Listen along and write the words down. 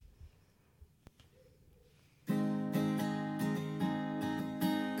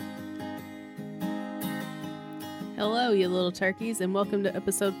Hello, you little turkeys, and welcome to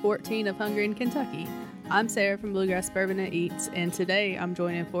episode 14 of Hungry in Kentucky. I'm Sarah from Bluegrass Bourbon and Eats, and today I'm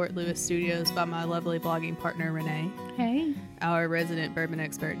joined in Fort Lewis Studios by my lovely blogging partner, Renee. Hey. Our resident bourbon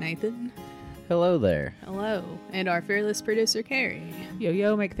expert, Nathan. Hello there. Hello. And our fearless producer, Carrie.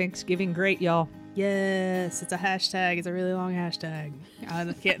 Yo, make Thanksgiving great, y'all. Yes, it's a hashtag. It's a really long hashtag.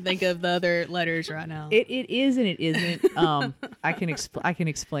 I can't think of the other letters right now. It is and it isn't. I can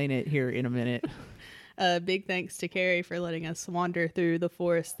explain it here in a minute. Big thanks to Carrie for letting us wander through the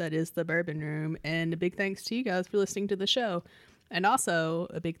forest that is the Bourbon Room, and a big thanks to you guys for listening to the show. And also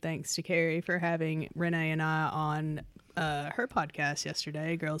a big thanks to Carrie for having Renee and I on her podcast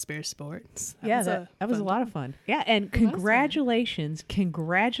yesterday, Girls Beer Sports. That was a lot of fun. Yeah, and congratulations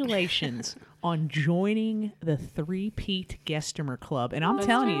on joining the Three-Peat Guestomer Club. And I'm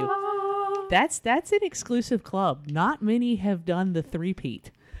telling you, that's an exclusive club. Not many have done the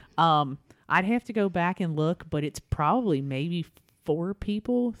Three-Peat. I'd have to go back and look, but it's probably maybe 3 or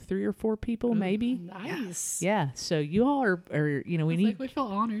 4 people, maybe. Nice. Yeah. So you all are we feel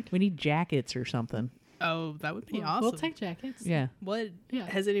honored. We need jackets or something. Oh, that would be awesome. We'll take jackets. Yeah.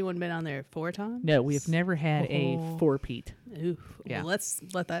 Has anyone been on there 4 times? No, we have never had a 4-peat. Ooh. Yeah. Well, let's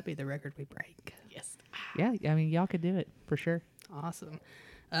let that be the record we break. Yes. Yeah, I mean, y'all could do it for sure. Awesome.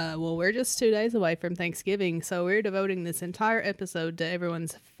 Well, we're just 2 days away from Thanksgiving, so we're devoting this entire episode to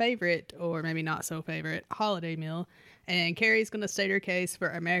everyone's favorite, or maybe not so favorite, holiday meal. And Carrie's going to state her case for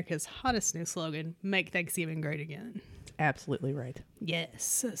America's hottest new slogan, Make Thanksgiving Great Again. Absolutely right.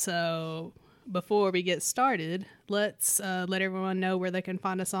 Yes. So before we get started, let's let everyone know where they can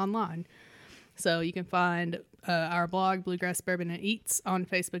find us online. So you can find our blog, Bluegrass Bourbon and Eats, on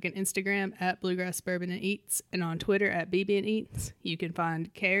Facebook and Instagram at Bluegrass Bourbon and Eats, and on Twitter at BB and Eats. You can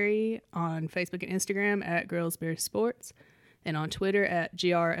find Carrie on Facebook and Instagram at Girls Beer Sports, and on Twitter at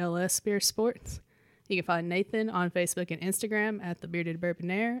GRLS Beer Sports. You can find Nathan on Facebook and Instagram at The Bearded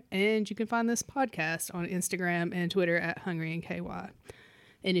Bourbonaire, and you can find this podcast on Instagram and Twitter at Hungry and KY.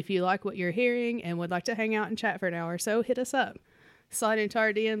 And if you like what you're hearing and would like to hang out and chat for an hour or so, hit us up. Slide into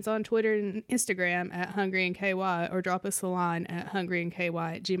our DMs on Twitter and Instagram at Hungry and KY, or drop us a line at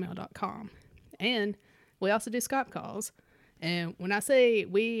hungryandky@gmail.com. And we also do Skype calls. And when I say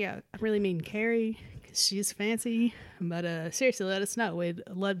we, I really mean Carrie, because she's fancy. But seriously, let us know. We'd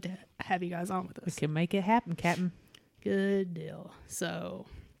love to have you guys on with us. We can make it happen, Captain. Good deal. So,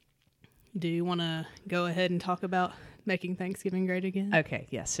 do you want to go ahead and talk about making Thanksgiving great again? Okay,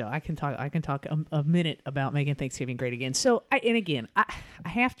 yes. So I can talk a minute about making Thanksgiving great again. So I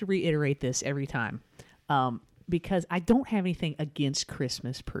have to reiterate this every time, because I don't have anything against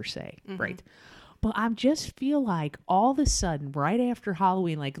Christmas per se, right? But I just feel like all of a sudden, right after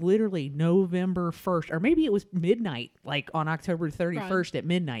Halloween, like literally November 1st, or maybe it was midnight, like on October 31st at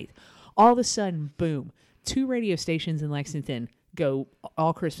midnight, all of a sudden, boom, 2 radio stations in Lexington go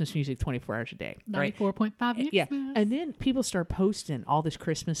all Christmas music 24 hours a day. 94.5 Yeah. And then people start posting all this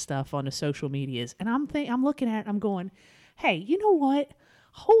Christmas stuff on the social medias. And I'm looking at it, I'm going, hey, you know what?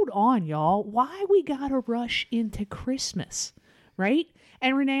 Hold on, y'all. Why we gotta rush into Christmas? Right?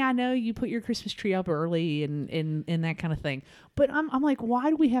 And Renee, I know you put your Christmas tree up early and that kind of thing. But I'm like, why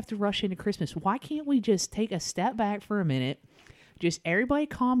do we have to rush into Christmas? Why can't we just take a step back for a minute? Just everybody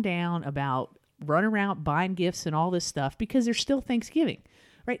calm down about run around buying gifts and all this stuff, because there's still Thanksgiving,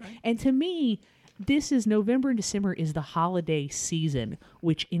 right? And to me, this is November and December is the holiday season,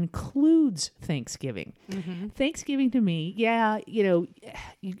 which includes Thanksgiving. Thanksgiving to me, you're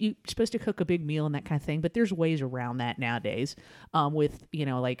supposed to cook a big meal and that kind of thing, but there's ways around that nowadays, with,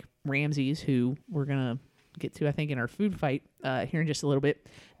 like Ramsey's, who we're going to get to, I think, in our food fight here in just a little bit.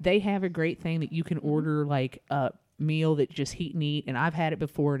 They have a great thing that you can order, like meal that just heat and eat, and I've had it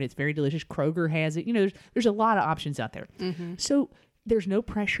before and it's very delicious. Kroger has it. There's a lot of options out there. So there's no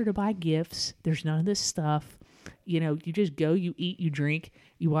pressure to buy gifts. There's none of this stuff. You just go, you eat, you drink,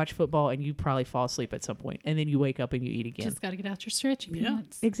 you watch football, and you probably fall asleep at some point, and then you wake up and you eat again. Just got to get out your stretching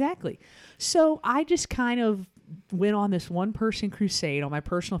peanuts. Exactly. So I just kind of went on this one-person crusade on my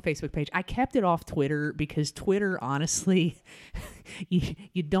personal Facebook page. I kept it off Twitter because Twitter, honestly,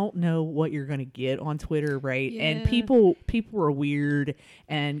 you don't know what you're going to get on Twitter, right? Yeah. And people are weird,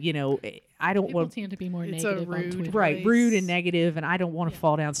 and I don't want people tend to be more negative on Twitter. Right, rude and negative, and I don't want to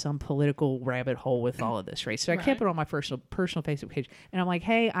fall down some political rabbit hole with all of this, right? So I kept it on my personal Facebook page, and I'm like,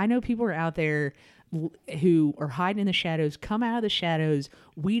 hey, I know people are out there who are hiding in the shadows. Come out of the shadows.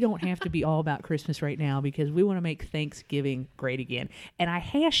 We don't have to be all about Christmas right now, because we want to make Thanksgiving great again. And I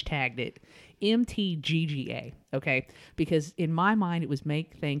hashtagged it MTGGA, okay? Because in my mind, it was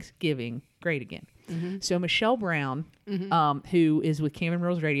Make Thanksgiving great again. So Michelle Brown, who is with Cameron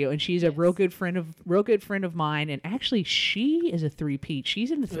Rose Radio, and she's a real good friend of mine. And actually, she is a 3-peat. She's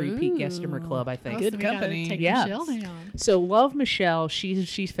in the 3-peat Guestimer Club, I think. Good company. Take Yeah. Michelle down. So love Michelle.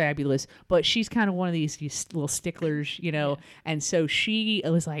 She's fabulous, but she's kind of one of these little sticklers, you know. And so she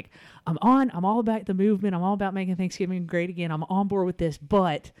was like, I'm all about the movement. I'm all about making Thanksgiving great again. I'm on board with this,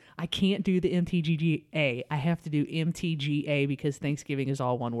 but I can't do the MTGA. I have to do MTGA because Thanksgiving is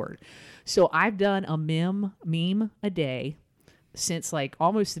all one word. So I've done a meme a day since like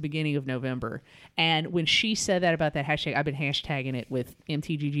almost the beginning of November. And when she said that about that hashtag, I've been hashtagging it with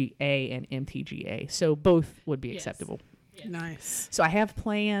MTGA and MTGA. So both would be acceptable. Nice. So I have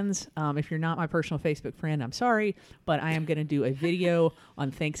plans. If you're not my personal Facebook friend, I'm sorry, but I am going to do a video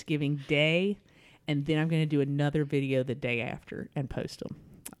on Thanksgiving Day, and then I'm going to do another video the day after and post them.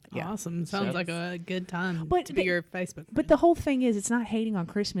 Yeah. Awesome. Sounds So- like a good time But to be the- your Facebook. But the whole thing is, it's not hating on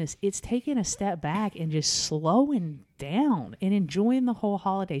Christmas. It's taking a step back and just slowing down and enjoying the whole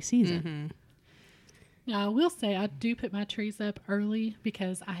holiday season. Now, I will say I do put my trees up early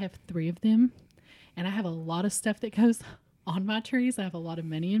because I have 3 of them, and I have a lot of stuff that goes on my trees. I have a lot of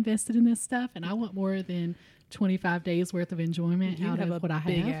money invested in this stuff, and I want more than 25 days worth of enjoyment you out have of a what I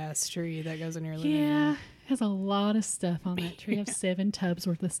big have. ass tree that goes in your living Yeah, room. has a lot of stuff on that tree. I have 7 tubs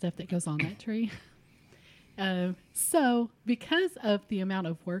worth of stuff that goes on that tree. So because of the amount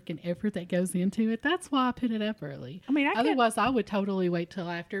of work and effort that goes into it, that's why I put it up early. I mean, I could- otherwise I would totally wait till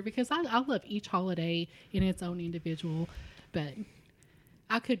after because I love each holiday in its own individual. But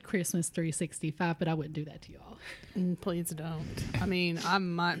I could Christmas 365, but I wouldn't do that to y'all. Please don't. I mean, I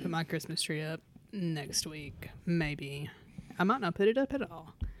might put my Christmas tree up next week. Maybe. I might not put it up at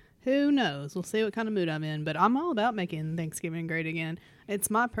all. Who knows? We'll see what kind of mood I'm in. But I'm all about making Thanksgiving great again. It's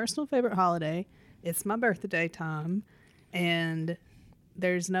my personal favorite holiday. It's my birthday time. And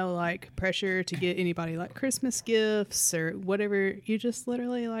there's no like pressure to get anybody like Christmas gifts or whatever. You just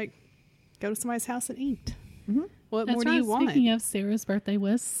literally like go to somebody's house and eat. Mm-hmm. What That's more right. do you want? Speaking of, Sarah's birthday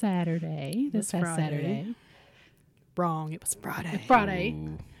was Saturday. This was past Friday. Saturday. Wrong. It was Friday. Friday.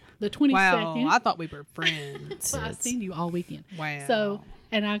 The 22nd. Wow. I thought we were friends. Well, I've seen you all weekend. Wow. So,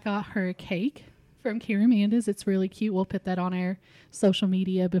 and I got her a cake from Kira Amanda's. It's really cute. We'll put that on our social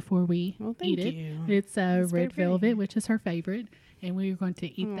media before we Well, eat thank it. you. It's very red pretty. velvet, which is her favorite, and we are going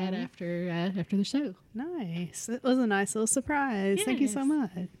to eat that after the show. Nice. It was a nice little surprise. Thank you so Yes.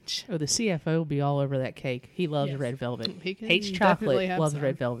 much. Oh, the CFO will be all over that cake. He loves Yes. red velvet. He can Hates definitely chocolate, have loves some.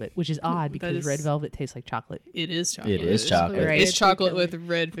 red velvet, which is odd That because is- red velvet tastes like chocolate. It is chocolate. It is chocolate. Right. It's Red chocolate food with coloring.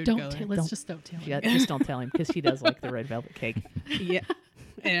 red food Don't coloring. tell. Let's just don't tell. Yeah, him. just don't tell him because he does like the red velvet cake. Yeah.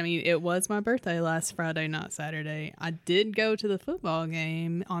 And I mean, it was my birthday last Friday, not Saturday. I did go to the football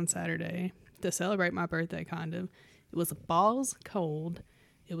game on Saturday to celebrate my birthday, kind of. It was balls cold.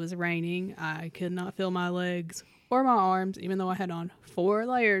 It was raining. I could not feel my legs or my arms, even though I had on 4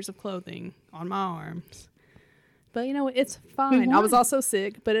 layers of clothing on my arms. But you know what? It's fine. I was won. also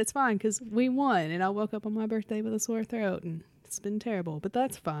sick, but it's fine because we won. And I woke up on my birthday with a sore throat, and it's been terrible. But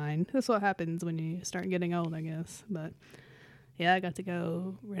that's fine. That's what happens when you start getting old, I guess. But yeah, I got to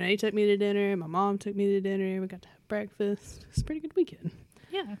go. Renee took me to dinner. My mom took me to dinner. We got to have breakfast. It's a pretty good weekend.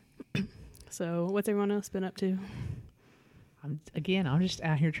 Yeah. So what's everyone else been up to? I'm just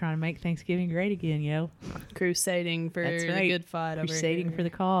out here trying to make Thanksgiving great again, yo. Crusading for That's the right. good fight over Crusading here. for the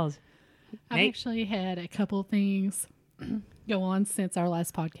cause. I've Nate? actually had a couple things go on since our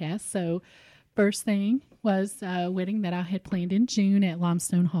last podcast. So, first thing was a wedding that I had planned in June at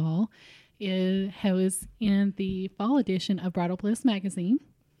Limestone Hall. It was in the fall edition of Bridal Bliss magazine.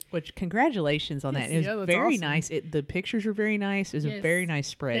 Which congratulations on that. It was Yeah, that's very awesome. nice. The pictures were very nice. It was a Yes. very nice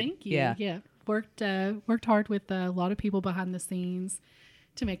spread. Thank you. Yeah. Yeah. Worked hard with a lot of people behind the scenes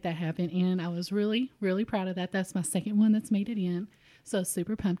to make that happen, and I was really, really proud of that. That's my second one that's made it in, so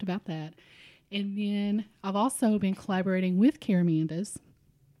super pumped about that. And then I've also been collaborating with Kira Amanda's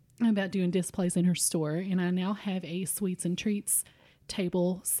about doing displays in her store, and I now have a sweets and treats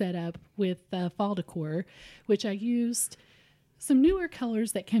table set up with fall decor, which I used some newer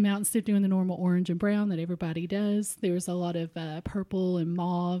colors that came out instead of doing the normal orange and brown that everybody does. There was a lot of purple and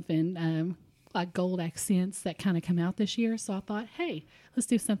mauve and like gold accents that kind of come out this year. So I thought, hey, let's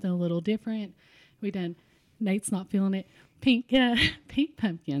do something a little different. We done, Nate's not feeling it, pink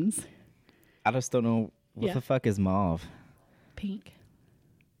pumpkins. I just don't know what Yeah. the fuck is mauve. Pink.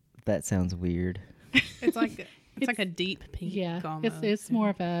 That sounds weird. It's like like a deep pink. Yeah. almost. It's more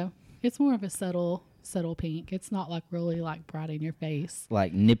of a subtle pink. It's not like really like bright in your face.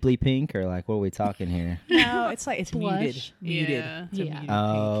 Like nipply pink, or like what are we talking here? No, it's like it's Blush. muted. Yeah. It's a Yeah. muted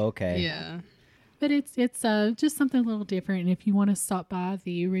Oh, okay. Yeah. But it's just something a little different. And if you want to stop by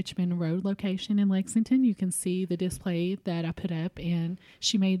the Richmond Road location in Lexington, you can see the display that I put up. And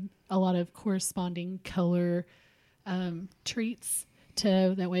she made a lot of corresponding color treats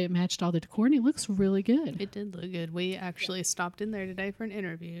to that way it matched all the decor, and it looks really good. It did look good. We actually stopped in there today for an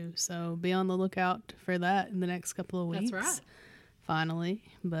interview, so be on the lookout for that in the next couple of weeks. That's right. Finally.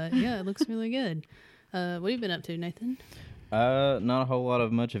 But yeah, it looks really good. What have you been up to, Nathan? Not a whole lot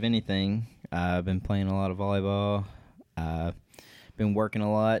of much of anything. I've been playing a lot of volleyball. Been working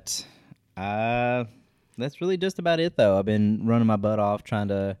a lot. That's really just about it, though. I've been running my butt off trying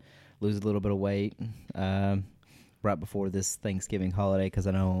to lose a little bit of weight right before this Thanksgiving holiday, because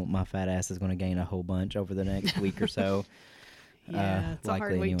I know my fat ass is going to gain a whole bunch over the next week or so. Yeah, it's a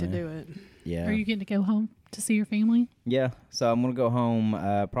hard week to anyway. do it. Yeah. Are you getting to go home to see your family? Yeah, so I'm gonna go home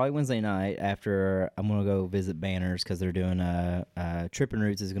probably Wednesday night. After I'm gonna go visit Banners because they're doing Trippin'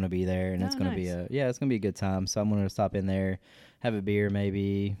 Roots is gonna be there, and it's gonna be nice. it's gonna be a good time. So I'm gonna stop in there, have a beer,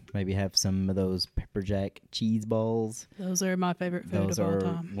 maybe have some of those pepper jack cheese balls. Those are my favorite food Those of all are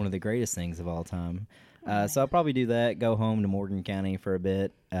time. one of the greatest things of all time. So I'll probably do that, go home to Morgan County for a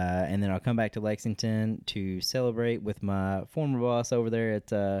bit, and then I'll come back to Lexington to celebrate with my former boss over there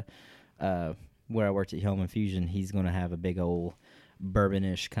at where I worked at Hellman Fusion. He's going to have a big old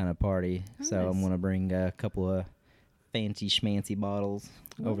bourbonish kind of party. So I'm Nice. going to bring a couple of fancy schmancy bottles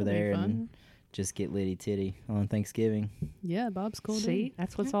over That'll be there fun. and just get litty titty on Thanksgiving. Yeah, Bob's cool. dude. See,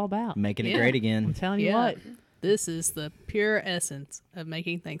 that's what it's all about. Making it Yeah. great I'm again. telling you Yeah. what. This is the pure essence of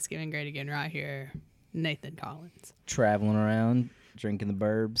making Thanksgiving great again right here. Nathan Collins. Traveling around, drinking the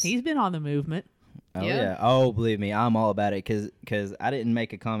burbs. He's been on the movement. Oh Yeah. yeah. Oh, believe me, I'm all about it because I didn't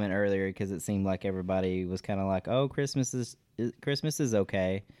make a comment earlier because it seemed like everybody was kind of like, oh, Christmas is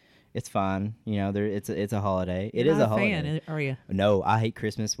okay, it's fine, you know, it's a holiday. It You're is not a holiday. fan, are you? No, I hate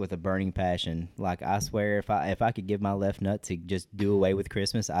Christmas with a burning passion. Like I swear, if I could give my left nut to just do away with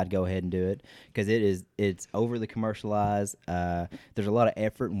Christmas, I'd go ahead and do it because it's overly commercialized. There's a lot of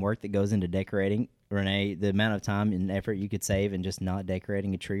effort and work that goes into decorating. Renee, the amount of time and effort you could save in just not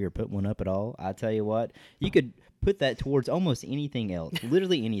decorating a tree or putting one up at all, I tell you what, you could put that towards almost anything else,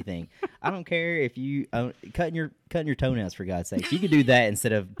 literally anything. I don't care if you cutting your toenails, for God's sakes. You could do that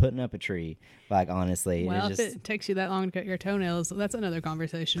instead of putting up a tree. Like honestly, Well, it's if just. it takes you that long to cut your toenails, that's another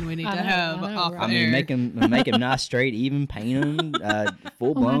conversation we need I to know, have I know, off right? I mean, air. make them nice, straight, even, paint them,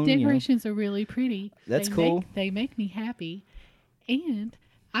 full Well, blown. my decorations are really pretty. That's They cool. They make me happy, and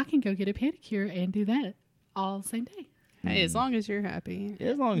I can go get a pedicure and do that all the same day. Hey, as long as you're happy.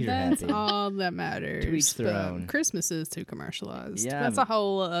 As long as you're That's happy. all that matters. To each their But own. Christmas is too commercialized. Yeah, That's but- a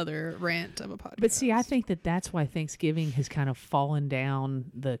whole other rant of a podcast. But see, I think that's why Thanksgiving has kind of fallen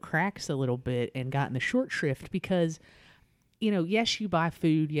down the cracks a little bit and gotten the short shrift because, you know, yes, you buy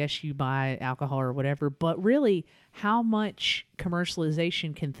food, yes, you buy alcohol or whatever, but really, how much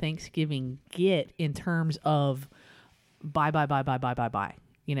commercialization can Thanksgiving get in terms of buy,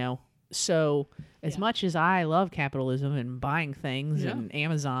 you know? So as much as I love capitalism and buying things Yeah. and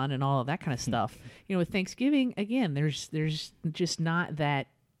Amazon and all of that kind of stuff, you know, with Thanksgiving, again, there's just not that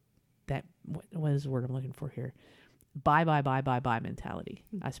what is the word I'm looking for here? Buy mentality,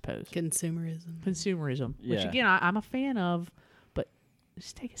 I suppose. Consumerism. Consumerism, which Yeah. again I'm a fan of, but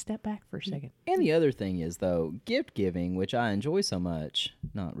just take a step back for a second. And the other thing is, though, gift giving, which I enjoy so much.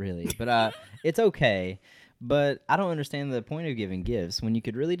 Not really, but it's okay. But I don't understand the point of giving gifts when you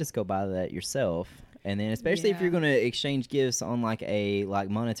could really just go buy that yourself. And then, especially if Yeah. you're going to exchange gifts on like a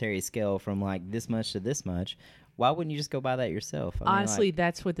monetary scale from like this much to this much, why wouldn't you just go buy that yourself? I mean, Honestly, like,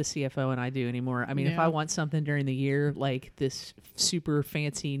 that's what the CFO and I do anymore. I mean, if Yeah. I want something during the year, like this super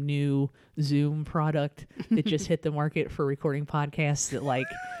fancy new Zoom product that just hit the market for recording podcasts that like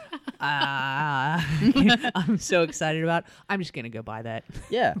I'm so excited about, I'm just going to go buy that.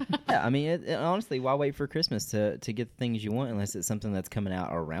 yeah. I mean, honestly, why wait for Christmas to get the things you want unless it's something that's coming out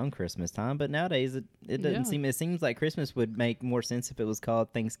around Christmas time? But nowadays, it doesn't Yeah. seem. It seems like Christmas would make more sense if it was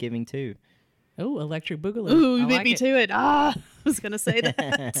called Thanksgiving too. Oh, Electric Boogaloo. Ooh, you I beat like me it. to it. I was going to say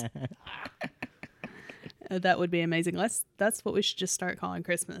that. That would be amazing. That's what we should just start calling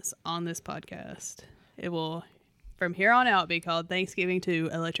Christmas on this podcast. It will, from here on out, be called Thanksgiving to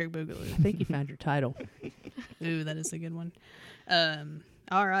Electric Boogaloo. I think you found your title. Ooh, that is a good one.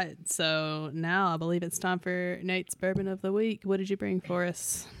 All right. So now I believe it's time for Nate's Bourbon of the Week. What did you bring for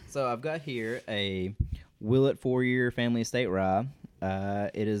us? So I've got here a Willet 4-year Family Estate Rye.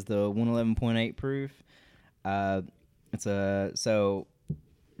 It is the 111.8 proof. So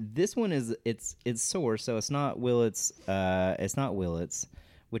this one is it's sourced, so it's not Willet's. It's not Willet's,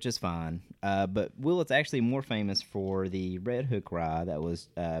 which is fine. But Willett's actually more famous for the Red Hook rye that was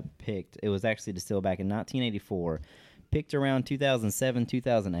picked. It was actually distilled back in 1984, picked around 2007,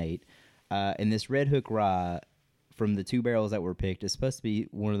 2008. And this Red Hook rye, from the 2 barrels that were picked, is supposed to be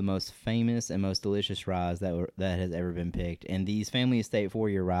one of the most famous and most delicious ryes that has ever been picked. And these Family Estate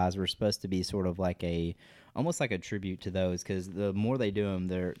 4-year ryes were supposed to be sort of like almost like a tribute to those, because the more they do them,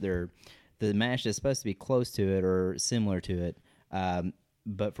 the mash is supposed to be close to it or similar to it.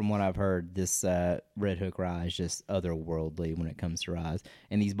 But from what I've heard, this Red Hook rye is just otherworldly when it comes to ryes.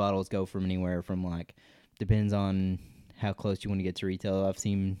 And these bottles go from anywhere from, like, depends on how close you want to get to retail. I've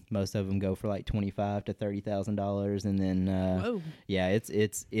seen most of them go for like $25,000 to $30,000, and then Whoa. yeah, it's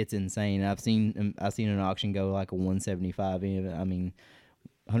insane. I've seen an auction go like a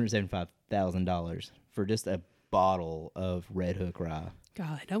 $175,000 for just a bottle of Red Hook rye.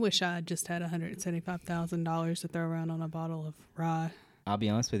 God, I wish I just had $175,000 to throw around on a bottle of rye. I'll be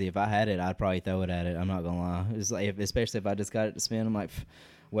honest with you, if I had it, I'd probably throw it at it. I'm not gonna lie. It's like, especially if I just got it to spend, I'm like,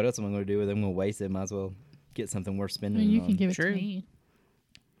 what else am I gonna do with it? I'm gonna waste it. Might as well get something worth I spending. mean, you on. can give it True. to me.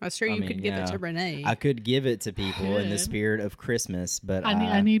 I'm sure you could give it to Renee. I could give it to people in the Could. spirit of Christmas, but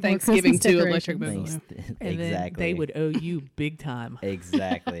I need more Thanksgiving Christmas to Electric decorations. Boogaloo. And then exactly. they would owe you big time.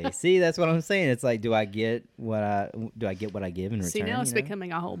 Exactly. See, that's what I'm saying. It's like, do I get what I give in return? See, now it's you know?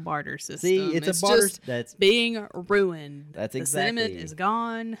 becoming a whole barter system. See, it's a barter. Just That's being ruined. That's The sentiment exactly- is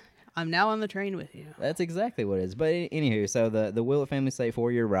gone. I'm now on the train with you. That's exactly what it is. But anywho, so the Willett Family Estate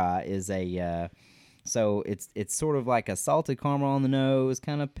 4-year rye is a so it's sort of like a salted caramel on the nose,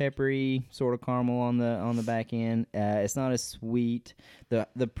 kind of peppery sort of caramel on the back end. It's not as sweet.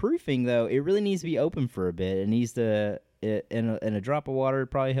 The proofing though, it really needs to be open for a bit. It needs to and a drop of water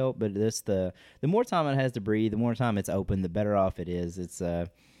would probably help. But the more time it has to breathe, the more time it's open, the better off it is. It's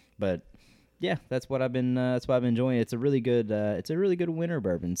but. Yeah, that's what I've been enjoying. It's a really good winter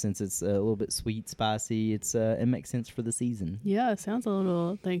bourbon since it's a little bit sweet, spicy. It makes sense for the season. Yeah, it sounds a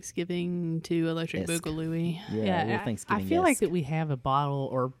little Thanksgiving to Electric Esque. Boogaloo. Yeah, a little I Thanksgiving. feel like that we have a bottle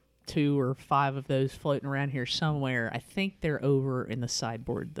or 2 or 5 of those floating around here somewhere. I think they're over in the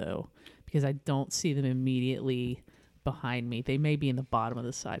sideboard though, because I don't see them immediately behind me. They may be in the bottom of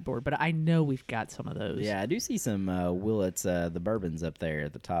the sideboard, but I know we've got some of those. Yeah, I do see some Willett's the bourbons up there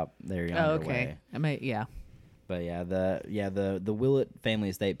at the top there. Oh, okay. I may, yeah. But yeah, the Willett Family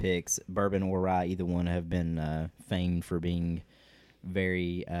Estate picks, bourbon or rye, either one have been famed for being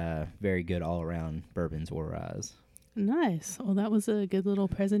very very good all around bourbons or ryes. Nice. Well, that was a good little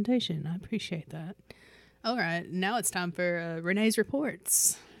presentation. I appreciate that. All right, now it's time for Renee's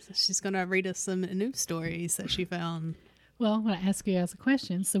reports. So she's going to read us some news stories that she found. Well, I'm going to ask you guys a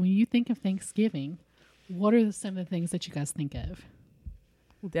question. So when you think of Thanksgiving, what are some of the things that you guys think of?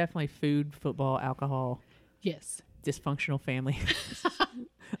 Well, definitely food, football, alcohol, Yes. dysfunctional family.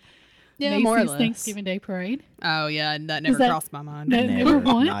 Yeah, Macy's more or less. Thanksgiving Day Parade. Oh, yeah, that never that- crossed my mind. No. Never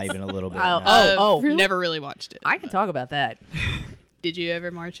once? Not even a little bit. Oh, no. oh, really? Never really watched it. I can talk about that. Did you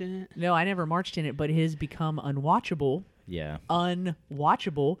ever march in it? No, I never marched in it, but it has become unwatchable. Yeah.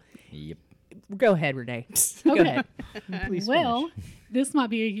 Unwatchable. Yep. Go ahead, Renee. Go ahead. Please Well, finish. this might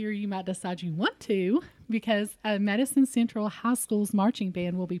be a year you might decide you want to, because Madison Central High School's marching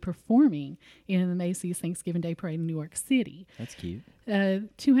band will be performing in the Macy's Thanksgiving Day Parade in New York City. That's cute.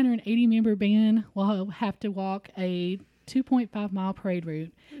 280 member band will have to walk a 2.5 mile parade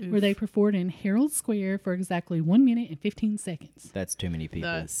route where they performed in Herald Square for exactly 1 minute and 15 seconds. That's too many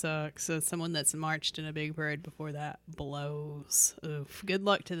people. That sucks. So someone that's marched in a big parade before that blows. Oof. Good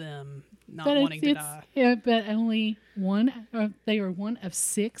luck to them not wanting to die. Yeah, but only one. They are one of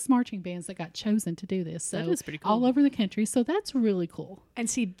 6 marching bands that got chosen to do this. So That is pretty cool. all over the country. So that's really cool. And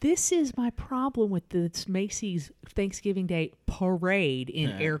see, this is my problem with this Macy's Thanksgiving Day parade in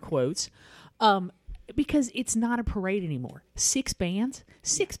air quotes. Because it's not a parade anymore. 6 bands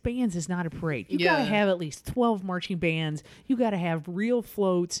is not a parade. You got to Yeah. have at least 12 marching bands. You got to have real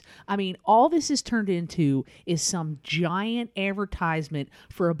floats. I mean, all this is turned into is some giant advertisement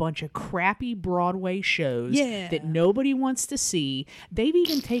for a bunch of crappy Broadway shows Yeah. that nobody wants to see. They've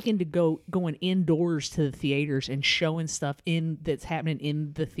even taken to going indoors to the theaters and showing stuff that's happening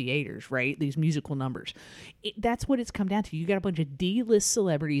in the theaters, right? These musical numbers. That's what it's come down to. You got a bunch of D-list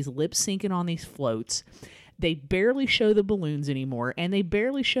celebrities lip syncing on these floats. They barely show the balloons anymore, and they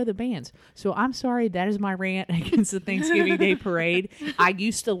barely show the bands. So I'm sorry, that is my rant against the Thanksgiving Day parade. I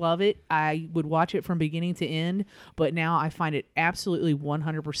used to love it. I would watch it from beginning to end, but now I find it absolutely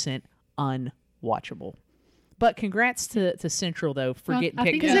 100% unwatchable. But congrats to Central though for Well, getting I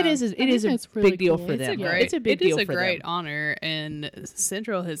picked, think because that- it I is think a that's really big deal cool. for It's a them. great- It's a big deal It is for a great them. honor, and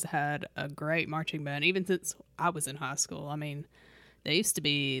Central has had a great marching band even since I was in high school. I mean, They used to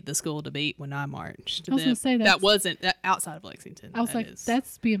be the school to beat when I marched. I was gonna say that that's- wasn't outside of Lexington. I was that like, is.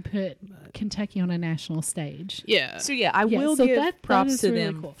 that's being put Kentucky on a national stage. yeah. So yeah, I Yeah, will so give that props is to really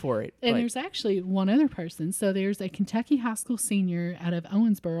them cool. for it. And but- there's actually one other person. So there's a Kentucky high school senior out of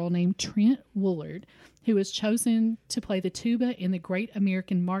Owensboro named Trent Woolard, who was chosen to play the tuba in the Great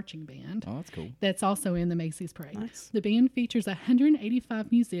American Marching Band. Oh, that's cool. That's also in the Macy's Parade. Nice. The band features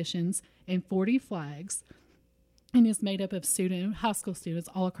 185 musicians and 40 flags and is made up of high school students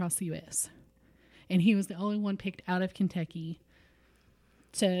all across the U.S. And he was the only one picked out of Kentucky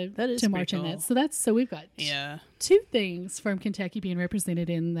to That is march pretty in cool. that. So so we've got Yeah. two things from Kentucky being represented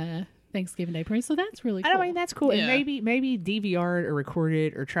in the Thanksgiving Day Parade. So that's really cool. I mean, that's cool. Yeah. And maybe DVR it or record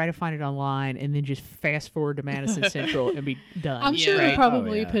it or try to find it online and then just fast forward to Madison Central and be done. I'm sure Yeah. they Right.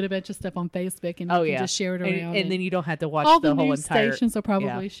 probably Oh, yeah. put a bunch of stuff on Facebook and you Oh can yeah, just share it and, around. and then you don't have to watch all the the whole news entire. stations will probably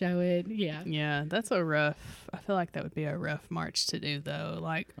yeah. show it. Yeah. Yeah, that's a rough. I feel like that would be a rough march to do, though.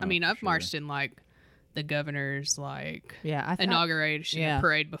 Like, I Oh, mean, for I've sure. marched in like the governor's like Yeah, I thought. inauguration yeah.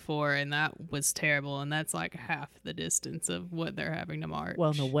 parade before, and that was terrible. And that's like half the distance of what they're having to march. Well,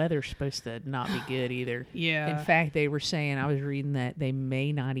 and the weather's supposed to not be good either. yeah, In fact, they were saying I was reading that they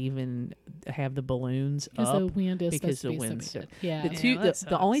may not even have the balloons Because up the wind is because supposed the to be wind's so so- bad. Yeah. The Yeah, two, that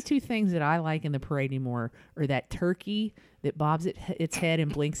the only sucks. two things that I like in the parade anymore are that turkey that bobs its head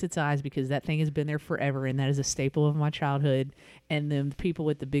and blinks its eyes because that thing has been there forever and that is a staple of my childhood, and then the people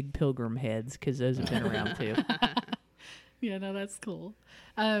with the big pilgrim heads because those have been around too. Yeah, no, that's cool.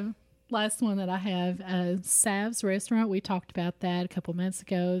 Last one that I have, Sav's Restaurant. We talked about that a couple months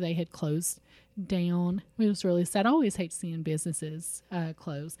ago. They had closed down. It was really sad. I always hate seeing businesses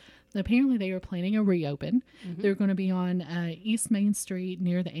close. Apparently, they are planning a reopen. They're going to be on East Main Street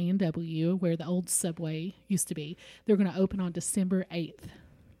near the A&W, where the old Subway used to be. They're going to open on December 8th.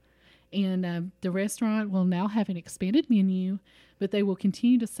 And the restaurant will now have an expanded menu, but they will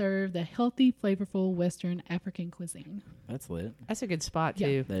continue to serve the healthy, flavorful Western African cuisine. That's lit. That's a good spot Yeah.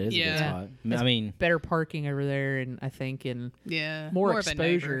 too. That is a Yeah. good spot. That's I mean, Better parking over there, and I think in yeah, more of a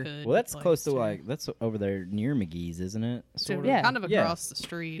exposure. neighborhood well, that's place, close to too. like that's over there near McGee's, isn't it? So Sort Yeah. kind of Yeah. across the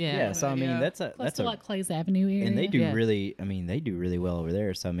street. Yeah. Yeah. So I mean, Yeah. that's a Close that's to a like Clay's Avenue area. and they do Yeah. really. I mean, they do really well over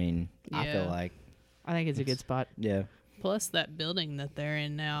there. So I mean, I feel Yeah. like I think it's a good spot. yeah. Plus, that building that they're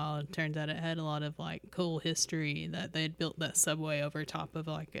in now, it turns out it had a lot of like cool history that they had built that subway over top of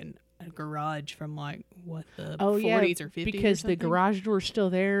like a garage from like what the 40s or 50s. because or the something? garage door's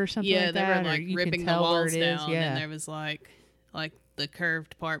still there or something Yeah, like they that. were or like you ripping can the tell where walls it is. down, Yeah, and there was like the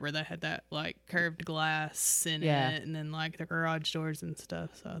curved part where they had that like curved glass in Yeah. it, and then like the garage doors and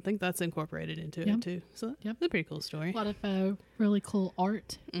stuff. So I think that's incorporated into Yep. it too. So Yep. it's a pretty cool story. A lot of really cool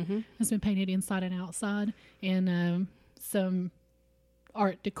art Mm-hmm. has been painted inside and outside, and some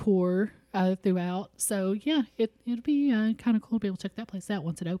art decor throughout. So yeah, it'll be kind of cool to be able to check that place out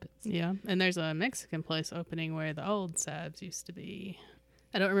once it opens. Yeah, and there's a Mexican place opening where the old Sabs used to be.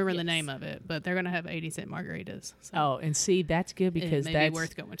 I don't remember the Yes. name of it, but they're gonna have 80-cent margaritas. So Oh, and see, that's good it because may that's be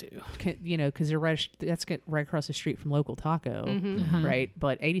worth going to. because they're that's right across the street from local taco, Mm-hmm. right?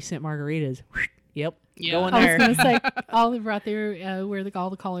 But 80-cent margaritas, yep, Yeah. going I was there. going to say, all right there where all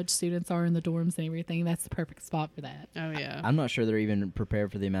the college students are in the dorms and everything. That's the perfect spot for that. Oh yeah. I'm not sure they're even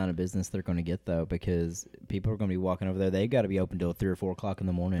prepared for the amount of business they're going to get though, because people are going to be walking over there. They got to be open till 3 or 4 o'clock in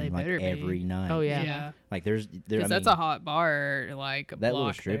the morning, They like better be. every night. Oh yeah. Yeah. Like there's there. I Because that's mean, a hot bar, like a that little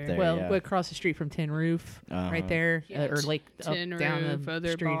block strip there. Well, yeah. we're across the street from Tin Roof, Uh-huh. right there, Yeah. or like up Tin down Roof, the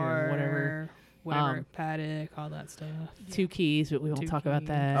other street bar, or whatever. whatever, paddock, all that stuff. Two Keys, but we won't Two talk about Keys.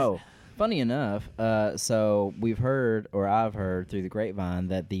 that. Oh, funny enough, so we've heard, or I've heard through the grapevine,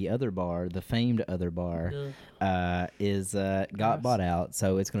 that the other bar, the famed other bar, is got Gross. bought out.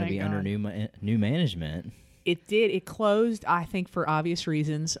 So it's going to Thank be under God. new management. It did. It closed, I think, for obvious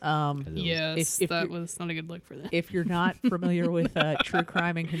reasons. 'Cause it was- Yes, if that you're- was not a good look for them. If you're not familiar with true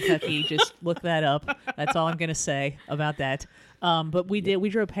crime in Kentucky, just look that up. That's all I'm going to say about that. But we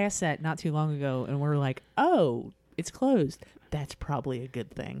drove past that not too long ago, and we're like, oh, it's closed. That's probably a good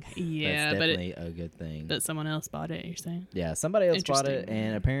thing. Yeah, that's but definitely a good thing. but someone else bought it. You're saying? Yeah, somebody else bought it, Interesting.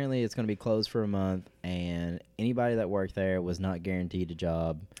 and apparently it's going to be closed for a month. And anybody that worked there was not guaranteed a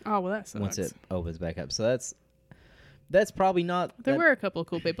job Oh well, that sucks. once it opens back up. So that's probably not. There that- were a couple of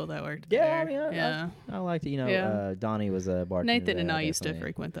cool people that worked Yeah, there. I mean, yeah. I liked it. You know, Yeah. Donnie was a bartender. Nathan and there, I used to definitely.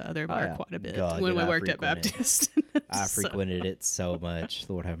 frequent the other bar yeah. quite a bit God, when did we I worked at frequent it. Baptist. I So, frequented it so much.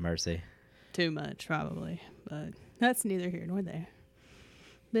 Lord have mercy. too much, probably, but that's neither here nor there.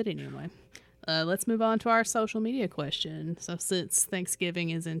 But anyway, let's move on to our social media question. So since Thanksgiving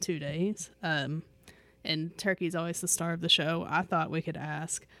is in 2 days, and turkey's always the star of the show, I thought we could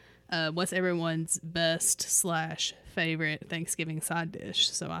ask, what's everyone's best / favorite Thanksgiving side dish.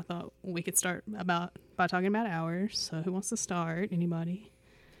 So I thought we could start by talking about ours. So who wants to start? Anybody?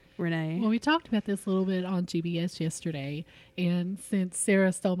 Renee? Well, we talked about this a little bit on GBS yesterday, and since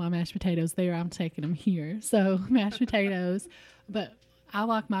Sarah stole my mashed potatoes there, I'm taking them here. So mashed potatoes, but I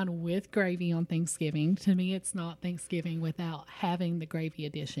like mine with gravy on Thanksgiving. To me, it's not Thanksgiving without having the gravy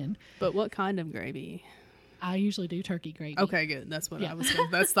addition. But what kind of gravy? I usually do turkey gravy. Okay, good. That's what Yeah. I was saying.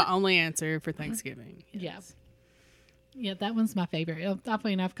 That's the only answer for Thanksgiving. Yes. Yeah, that one's my favorite. I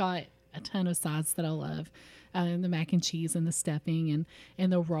mean, I've got a ton of sides that I love. And the mac and cheese and the stuffing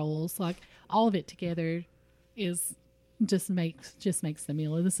and the rolls, like all of it together is just makes the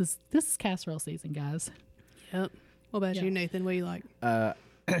meal. This is casserole season, guys. Yep. What about Yeah. you, Nathan? What do you like?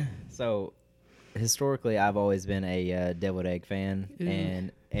 So historically, I've always been a deviled egg fan,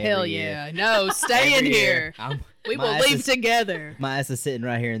 and Hell every year- yeah. No, stay in every year, here. We my will ass leave is- together. My ass is sitting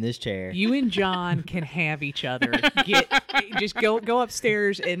right here in this chair. You and John can have each other. Just go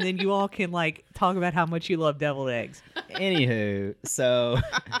upstairs, and then you all can like talk about how much you love deviled eggs. Anywho, so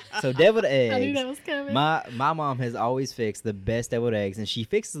deviled eggs. I knew that was coming. My mom has always fixed the best deviled eggs, and she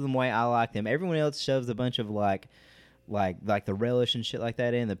fixes them the way I like them. Everyone else shoves a bunch of like the relish and shit like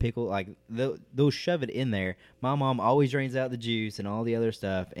that in the pickle, like they'll shove it in there. My mom always drains out the juice and all the other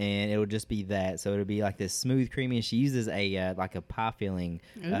stuff, and it'll just be that. So it'll be like this smooth, creamy. And she uses a like a pie filling,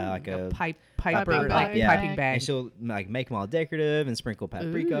 like a Piper, Piping like bag. piping bag. and she'll like make them all decorative and sprinkle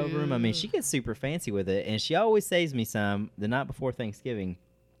paprika over them. I mean, she gets super fancy with it, and she always saves me some the night before Thanksgiving.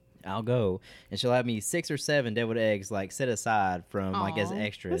 I'll go, and she'll have me 6 or 7 deviled eggs like set aside from like as Aw,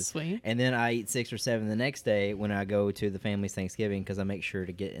 extras. that's sweet. And then I eat 6 or 7 the next day when I go to the family's Thanksgiving because I make sure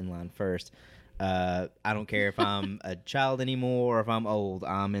to get in line first. I don't care if I'm a child anymore or if I'm old.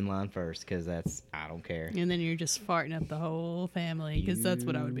 I'm in line first because I don't care. And then you're just farting up the whole family because that's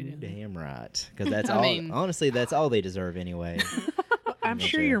what I would be You doing. Damn right. Because that's I all. mean- Honestly, that's all they deserve anyway. I'm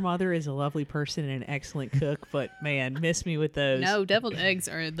sure your mother is a lovely person and an excellent cook, but man, miss me with those. No, deviled eggs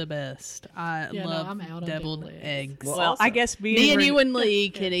are the best. I Yeah, no, love I'm out on deviled deviled eggs. eggs. Well, I guess Me and you and Lee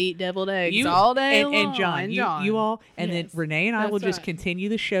can eat deviled eggs all day long. and John, you all, and Yes, then Renee and I will that's just right. continue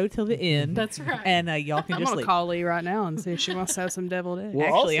the show till the end. That's right. And y'all can I'm just gonna leave. call Lee right now and see if she wants to have some deviled eggs. Well,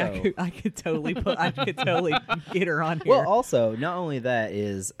 Actually, also- I could totally get her on here. Well, also, not only that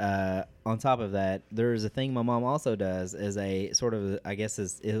is on top of that, there's a thing my mom also does as a sort of, I guess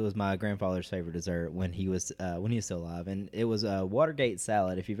it was my grandfather's favorite dessert when he was still alive, and it was a Watergate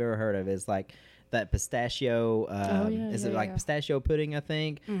salad. If you've ever heard of it, it's like that pistachio. Is it like pistachio pudding? I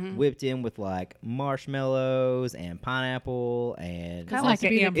think whipped in with like marshmallows and pineapple and Kinda Does it like have to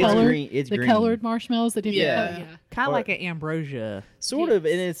be an the it's colored, green. It's the green. colored marshmallows that didn't. Yeah. Oh, yeah. Kind or- of like an ambrosia. Sort of,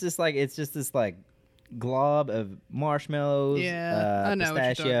 and it's just this like glob of marshmallows, Yeah, I know what you're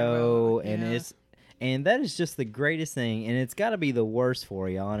talking pistachio, about. and Yeah. and that is just the greatest thing, and it's got to be the worst for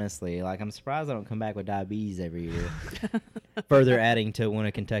you, honestly. Like, I'm surprised I don't come back with diabetes every year. Further adding to one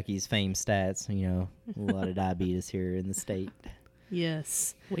of Kentucky's famed stats, a lot of diabetes here in the state.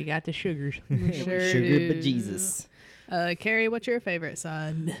 Yes. We got the sugars. Sure Sugar do. bejesus. Carrie, what's your favorite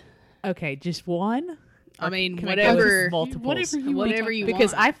side? Okay, just one. I mean, Can I go with whatever. multiples? Whatever you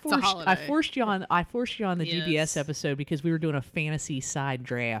Because want. I It's a forced holiday. I forced you on the Yes. GBS episode because we were doing a fantasy side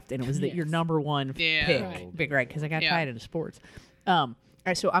draft and it was your Yes. number one Yeah. pick, Right. big right? Because I got Yeah. tied into sports. All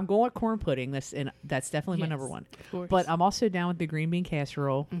right, so I'm going with corn pudding. That's definitely my Yes. number one. Of course. But I'm also down with the green bean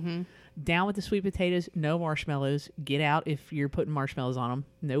casserole. Mm-hmm. Down with the sweet potatoes. No marshmallows. Get out if you're putting marshmallows on them.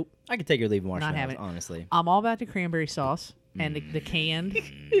 Nope. I could take or leave marshmallows, having it. honestly. I'm all about the cranberry sauce and the canned.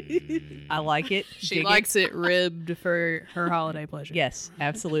 I like it. She Dig it. likes it ribbed for her holiday pleasure. Yes,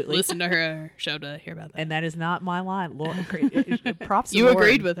 absolutely. Listen to her show to hear about that. And that is not my line. Lauren, props to You Lauren.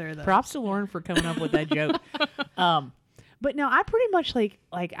 agreed with her, though. Props to Lauren for coming up with that joke. But no, I pretty much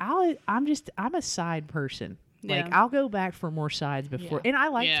I'm a side person. Like Yeah. I'll go back for more sides before, Yeah. and I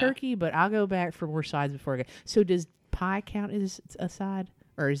like Yeah. turkey, but I'll go back for more sides before I go. So does pie count as a side,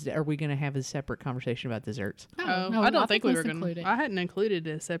 or are we going to have a separate conversation about desserts? Oh, no, I don't think we let's were going include to. it. I hadn't included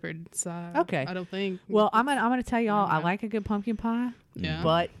a separate side. Okay. I don't think. Well, I'm gonna tell y'all I Yeah. like a good pumpkin pie, Yeah.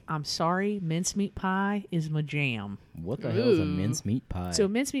 but I'm sorry, mincemeat pie is my jam. What the hell is a Ooh. mincemeat pie? So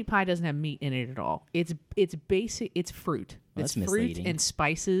mincemeat pie doesn't have meat in it at all. It's basic. It's fruit. Well, it's that's fruit misleading. and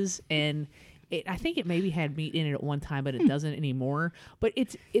spices, and I think it maybe had meat in it at one time, but it doesn't anymore. But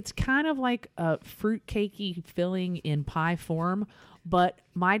it's kind of like a fruit cakey filling in pie form. But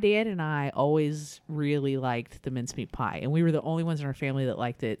my dad and I always really liked the mincemeat pie, and we were the only ones in our family that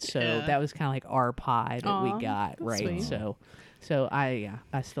liked it. So Yeah. that was kind of like our pie that Aw, we got, that's right? sweet. So So I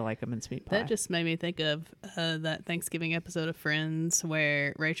still like them in sweet pie. That just made me think of that Thanksgiving episode of Friends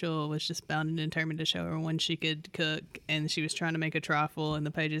where Rachel was just bound and determined to show everyone she could cook, and she was trying to make a trifle, and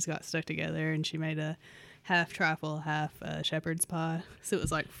the pages got stuck together, and she made a half trifle, half shepherd's pie. So it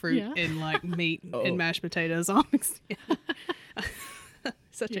was like fruit and like meat and mashed potatoes all mixed together.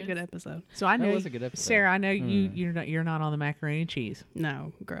 Such a good episode. So I know was a good episode. Sarah, I know you're not on the macaroni and cheese.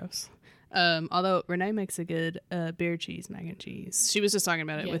 No, gross. Although Renee makes a good beer cheese mac and cheese. She was just talking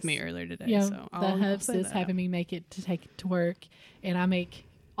about it with me earlier today. Yeah, So the I'll hubs say is that. having me make it to take it to work, and I make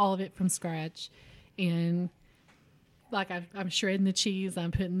all of it from scratch. And like I'm shredding the cheese,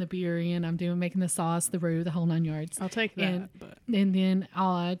 I'm putting the beer in, I'm making the sauce, the roux, the whole 9 yards. I'll take that. And then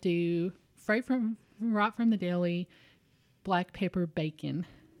I do right from the deli, black pepper bacon,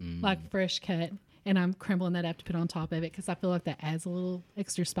 like fresh cut. And I'm crumbling that up to put on top of it because I feel like that adds a little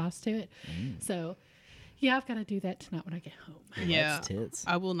extra spice to it. So, yeah, I've got to do that tonight when I get home. Yeah, That's tits.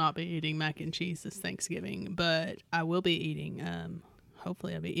 I will not be eating mac and cheese this Thanksgiving, but I will be eating.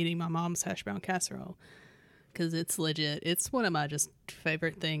 Hopefully, I'll be eating my mom's hash brown casserole because it's legit. It's one of my just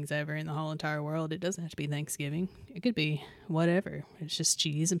favorite things ever in the whole entire world. It doesn't have to be Thanksgiving. It could be whatever. It's just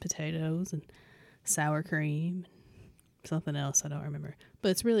cheese and potatoes and sour cream, and something else I don't remember, but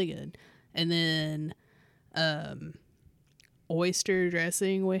it's really good. And then oyster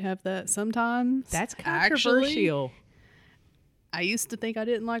dressing, we have that sometimes. That's Actually, controversial. I used to think I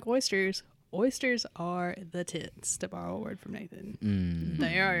didn't like oysters. Oysters are the tits, to borrow a word from Nathan.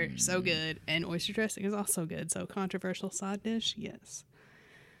 They are so good. And oyster dressing is also good. So controversial side dish, yes.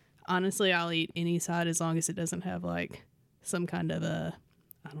 Honestly, I'll eat any side as long as it doesn't have like some kind of a,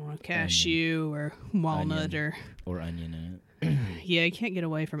 I don't know, cashew or walnut Or onion in it. Yeah, you can't get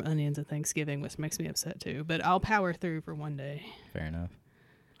away from onions at Thanksgiving, which makes me upset too. But I'll power through for one day. Fair enough.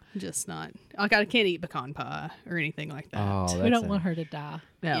 Just not like I can't eat pecan pie or anything like that. Oh, We don't want her to die.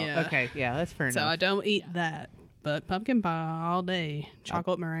 No, Yeah. okay, yeah, that's fair So I enough. don't eat that. But pumpkin pie all day.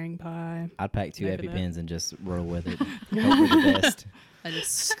 Chocolate meringue pie. I'd pack 2 Maybe that. EpiPens and just roll with it. Hope for the best. I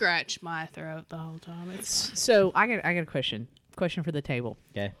just scratch my throat the whole time. It's So I got a question. Question for the table.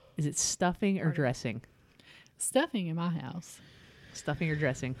 Okay. Is it stuffing or dressing? Stuffing in my house. Stuffing or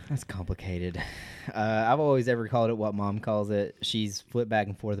dressing? That's complicated. I've always ever called it what Mom calls it. She's flipped back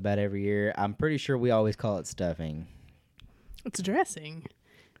and forth about it every year. I'm pretty sure we always call it stuffing. it's dressing.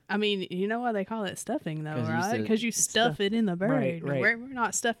 I mean, you know why they call it stuffing though, 'Cause you right? said Because you stuff it in the bird. Right, right. We're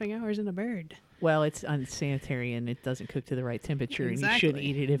not stuffing ours in a bird. Well, it's unsanitary and it doesn't cook to the right temperature, and you shouldn't Exactly.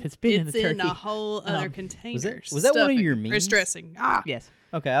 eat it if it's been in It's the turkey. in a whole other container. was that one of Stuffing. your Or it's memes? dressing. Ah, Yes,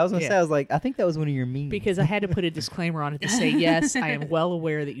 Okay, I was gonna Yeah. say, I was like, I think that was one of your memes. because I had to put a disclaimer on it to say, yes, I am well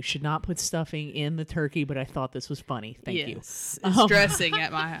aware that you should not put stuffing in the turkey, but I thought this was funny. Thank you. yes. It's dressing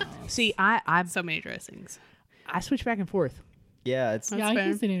at my house. See, I So many dressings. switch back and forth. yeah, it's Yeah, I fair.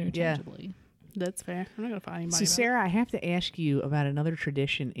 use it interchangeably. That's fair. I'm not gonna fight anybody. So, Sarah, I have to ask you about another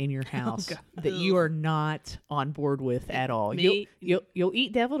tradition in your house God. that you are not on board with at all. Me? You'll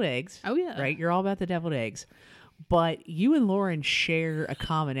eat deviled eggs. Oh, yeah. Right? You're all about the deviled eggs. But you and Lauren share a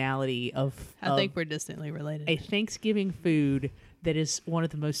commonality of, I think we're distantly related. a Thanksgiving food that is one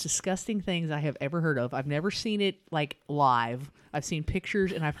of the most disgusting things I have ever heard of. I've never seen it like live. I've seen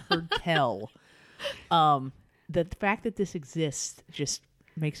pictures and I've heard tell. The fact that this exists just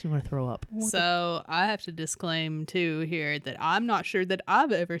makes me want to throw up. So I have to disclaim too here that I'm not sure that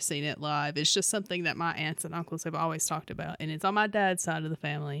I've ever seen it live. It's just something that my aunts and uncles have always talked about, and it's on my dad's side of the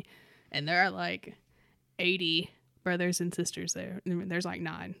family, and there are like 80 brothers and sisters there. There's like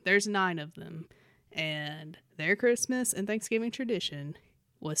 9. There's 9 of them, and their Christmas and Thanksgiving tradition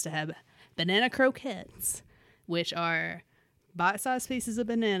was to have banana croquettes, which are bite-sized pieces of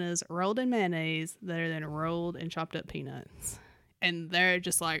bananas rolled in mayonnaise that are then rolled in chopped up peanuts. And they're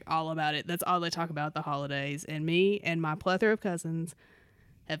just like all about it. That's all they talk about at the holidays. And me and my plethora of cousins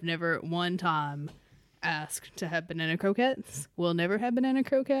have never one time asked to have banana croquettes. We'll never have banana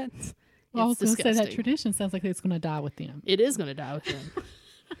croquettes. Well, I was It's going to say that disgusting. tradition sounds like it's going to die with them. It is going to die with them.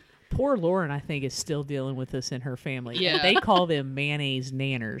 Poor Lauren, I think, is still dealing with this in her family. Yeah. They call them mayonnaise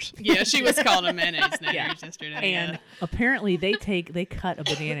nanners. Yeah, she was called a mayonnaise nanners Yeah. yesterday. And yeah. apparently they cut a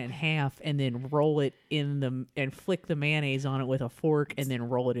banana in half and then roll it in the and flick the mayonnaise on it with a fork and then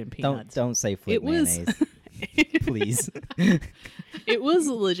roll it in peanuts. don't say flip It was- mayonnaise, please. It was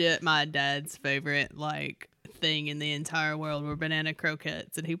legit my dad's favorite like thing in the entire world were banana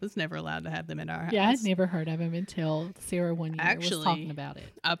croquettes, and he was never allowed to have them in our house. Yeah, I'd never heard of them until Sarah one year was Actually, talking about it.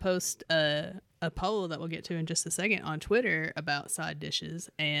 I post a poll that we'll get to in just a second on Twitter about side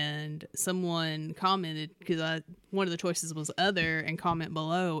dishes, and someone commented because one of the choices was other and comment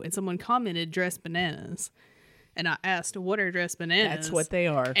below, and someone commented dressed bananas, and I asked what are dressed bananas. That's what they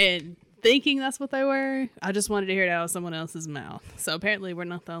are. And thinking that's what they were, I just wanted to hear it out of someone else's mouth. So apparently we're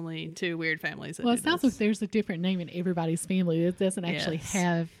not the only two weird families that Well, do it sounds this. like there's a different name in everybody's family. It doesn't actually Yes.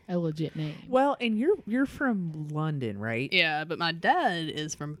 have a legit name. Well, and you're from London, right? Yeah, but my dad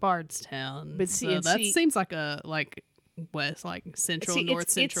is from Bardstown. But see- so and that see- seems like a west, like central, See, north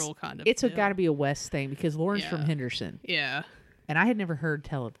central kind of. It's deal. got to be a West thing because Lauren's from Yeah. Henderson, Yeah. and I had never heard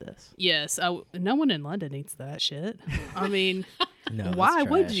tell of this. Yes. No one in London eats that shit. I mean, No, that's why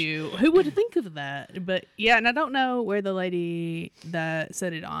would trash. you? Who would think of that? But yeah, and I don't know where the lady that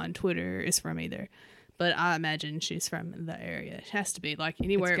said it on Twitter is from either. But I imagine she's from the area. It has to be like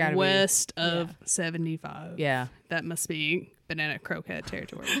anywhere gotta be. west of 75. Yeah, That must be banana croquette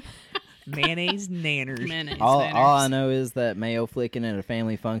territory. mayonnaise nanners. Mayonnaise All I manners. know is that mayo flicking at a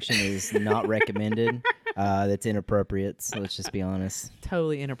family function is not recommended. That's inappropriate. So let's just be honest.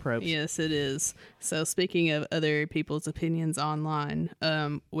 Totally inappropriate. Yes, it is. So speaking of other people's opinions online,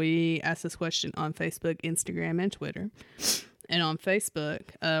 we asked this question on Facebook, Instagram, and Twitter. And on Facebook,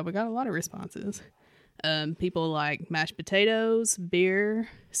 we got a lot of responses. People like mashed potatoes, beer,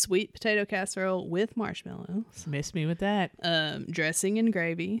 sweet potato casserole with marshmallows, Miss me with that. dressing and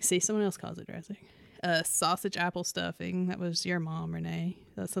gravy. See, someone else calls it dressing. Sausage apple stuffing. That was your mom, Renee.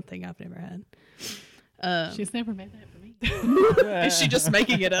 That's something I've never had. She's never made that for me. Is she just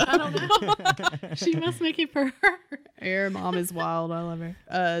making it up? I don't know. She must make it for her. Your mom is wild. I love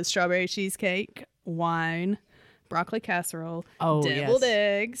her. Strawberry cheesecake, wine, broccoli casserole, Oh, deviled yes.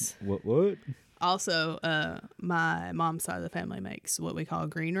 eggs. What? Also, my mom's side of the family makes what we call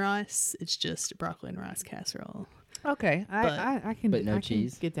green rice. It's just broccoli and rice casserole. Okay, But- I can. but no I can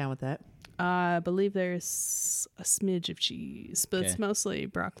cheese? get down with that. I believe there's a smidge of cheese, but it's Okay. mostly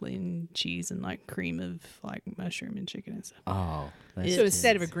broccoli and cheese and like cream of like mushroom and chicken and stuff. Oh. That's So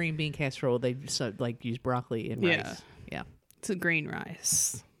instead of a intense. green bean casserole, they so, like use broccoli and Yeah. rice. Yeah. It's a green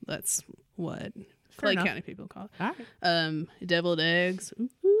rice. That's what Fair Clay enough. County people call it. All right. Deviled eggs.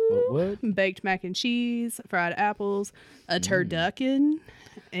 What? Baked mac and cheese, fried apples, a turducken,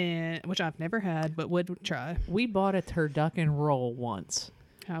 and which I've never had but would try. We bought a turducken roll once.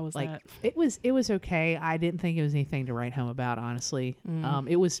 How was Like that? it was okay. I didn't think it was anything to write home about, honestly.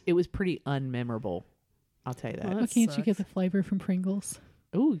 It was pretty unmemorable. I'll tell you that. Well, Why that can't you get sucks. the flavor from Pringles?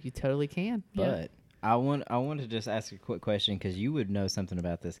 Ooh, you totally can. But I want to just ask a quick question because you would know something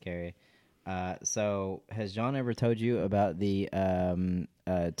about this, Carrie. So has John ever told you about the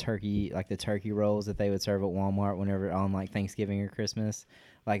turkey, like the turkey rolls that they would serve at Walmart whenever on like Thanksgiving or Christmas?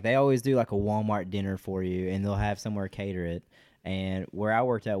 Like they always do like a Walmart dinner for you, and they'll have somewhere cater it. And where I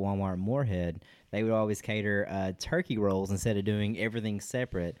worked at Walmart in Moorhead, they would always cater turkey rolls instead of doing everything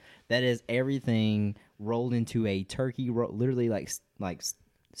separate. That is everything rolled into a turkey roll, literally like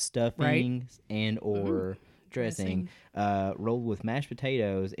stuffing and or dressing, rolled with mashed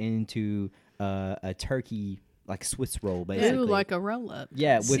potatoes into a turkey like Swiss roll, basically. Ooh, like a roll up.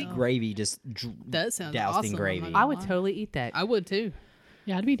 yeah, with See, gravy just that sounds doused awesome. in gravy. I'm not I would gonna lie. totally eat that. I would too.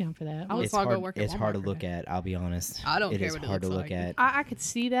 Yeah, I'd be down for that. I would it's probably hard, go work at it's hard to Walmart look for at. I'll be honest. I don't It care is what it hard to looks look like. at. I could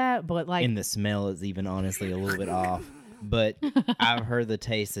see that, but like And the smell is even honestly a little bit off. But I've heard the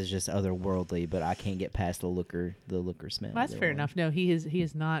taste is just otherworldly, but I can't get past the looker smell. that's of fair it. enough. No, he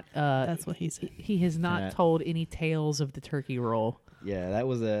is not. That's what he said. He has not Yeah. told any tales of the turkey roll. Yeah, that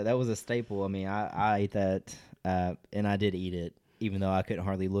was a staple. I mean, I ate that, and I did eat it, even though I couldn't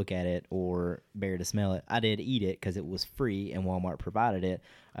hardly look at it or bear to smell it. I did eat it because it was free and Walmart provided it.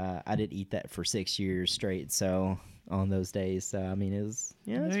 I did eat that for 6 years straight. So on those days, so I mean, it was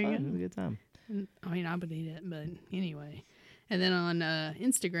it's There you fun. go. It was a good time. I mean, I would eat it, but anyway. And then on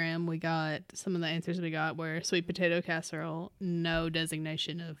Instagram, we got some of the answers we got were sweet potato casserole, no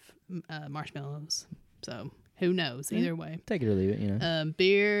designation of marshmallows. So who knows? Either way. Take it or leave it, you know.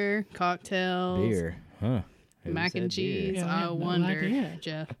 Beer, cocktails, Beer, huh? Who mac said and cheese. Yeah, I I have no wonder, idea.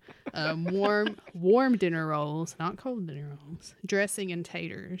 Jeff. Warm dinner rolls, not cold dinner rolls. Dressing and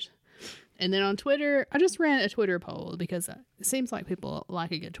taters. And then on Twitter, I just ran a Twitter poll because it seems like people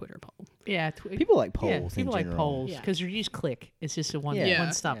like a good Twitter poll. Yeah, People like yeah, polls. people in like general. polls Yeah. because you just click. It's just a one Yeah.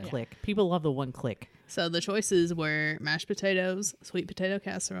 one stop Yeah. click. People love the one click. So the choices were mashed potatoes, sweet potato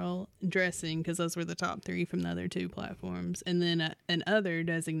casserole, dressing, because those were the top three from the other two platforms, and then an other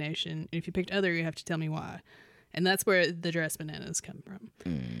designation. If you picked other, you have to tell me why. And that's where the dressed bananas come from.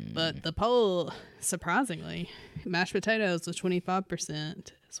 But the poll, surprisingly, mashed potatoes was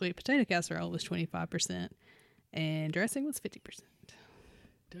 25%, sweet potato casserole was 25%, and dressing was 50%.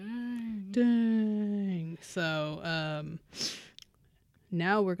 Dang. So,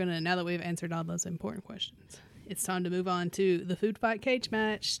 now now that we've answered all those important questions, it's time to move on to the food fight cage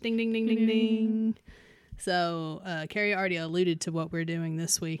match. Ding, ding, ding, ding, ding. So, Carrie already alluded to what we're doing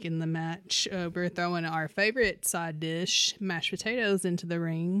this week in the match. We're throwing our favorite side dish, mashed potatoes, into the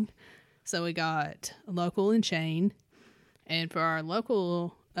ring. So, we got local and chain. And for our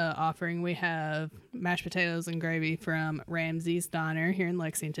local offering, we have mashed potatoes and gravy from Ramsey's Diner here in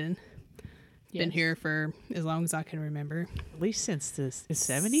Lexington. Been Yes. here for as long as I can remember. At least since the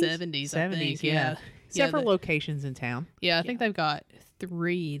 70s? 70s, I think, yeah. Several the- locations in town. Yeah, I think they've got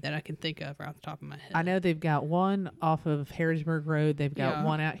 3 that I can think of right off the top of my head. I know they've got one off of Harrisburg Road. They've got Yeah.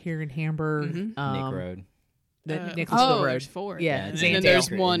 one out here in Hamburg. Nick Road. The Nicholasville Road. there's 4. Yeah, and Zane then Taylor. there's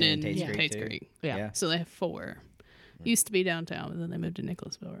Creek, one and in then Tate's Tate's Creek, Creek. too. Yeah. So they have 4. Used to be downtown, but then they moved to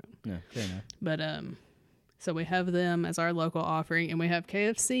Nicholasville Road. No, fair enough. But so we have them as our local offering, and we have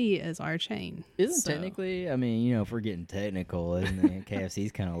KFC as our chain. Isn't So- technically, I mean, you know, if we're getting technical, isn't it?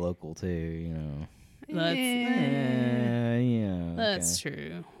 KFC's kind of local too, you know. That's Yeah, that's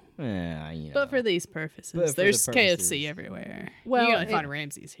true. Yeah, you know. But for these purposes, But for the there's purposes- KFC everywhere. Well, you can only it- find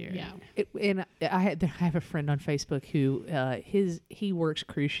Ramsey's here. Yeah. And I have a friend on Facebook who he works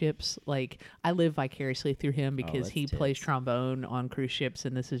cruise ships. Like I live vicariously through him because that's he plays tips. trombone on cruise ships,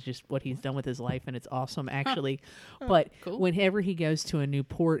 and this is just what he's done with his life, and it's awesome actually. But cool. whenever he goes to a new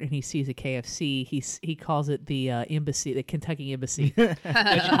port and he sees a KFC, he calls it the embassy, the Kentucky Embassy, which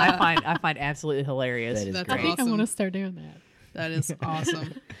I find absolutely hilarious. That is That's I great. think I awesome. want to start doing that. That is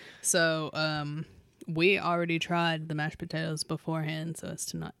awesome. So, we already tried the mashed potatoes beforehand, so as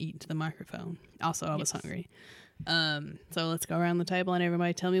to not eat into the microphone. Also, I was Yes. hungry. So let's go around the table and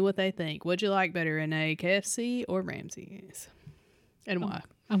everybody tell me what they think. Would you like better, Renee, KFC or Ramsey's? And why?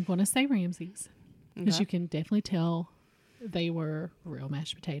 I'm going to say Ramsey's because Okay. you can definitely tell they were real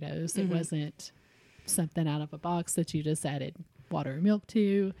mashed potatoes. It wasn't something out of a box that you just added water or milk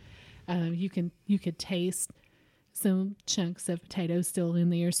to. You could taste some chunks of potatoes still in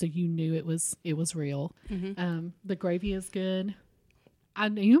there, so you knew it was real. The gravy is good. I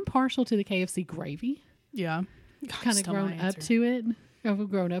am partial to the KFC gravy. Yeah. Kind of grown up to it. I've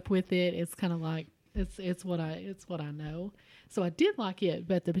grown up with it. It's kind of like it's what I know. So I did like it,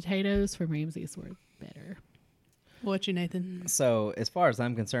 but the potatoes from Ramsey's were better. What you, Nathan? So, as far as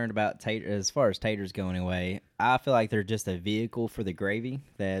I'm concerned about as far as taters going away, I feel like they're just a vehicle for the gravy.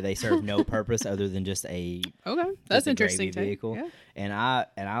 They serve no purpose other than just a Okay, just that's a interesting. gravy vehicle. Yeah. And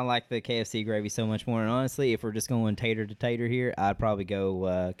I like the KFC gravy so much more. And honestly, if we're just going tater to tater here, I'd probably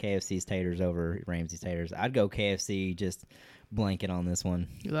go KFC's taters over Ramsey's taters. I'd go KFC just blanket on this one.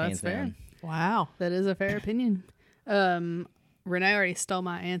 That's hands fair. down. Wow. That is a fair opinion. Renee already stole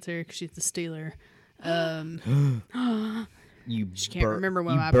my answer because she's the stealer. You She can't remember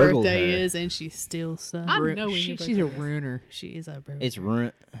when you my burgled birthday her. is, and she steals stuff. I know when your she's a birthday is. ruiner. She is a bird. It's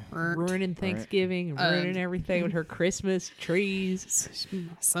ruined. Ruining Thanksgiving, ruining everything with her Christmas trees.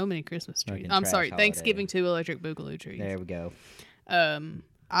 So many Christmas trees. Fucking I'm trash sorry, holiday. Thanksgiving 2 electric boogaloo trees. There we go.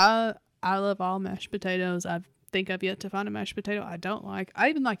 I love all mashed potatoes. I think I've yet to find a mashed potato I don't like. I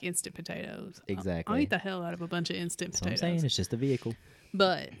even like instant potatoes. I'll Exactly. eat the hell out of a bunch of instant That's what I'm potatoes. saying. It's just a vehicle.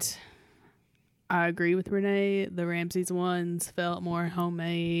 But I agree with Renee. The Ramsey's ones felt more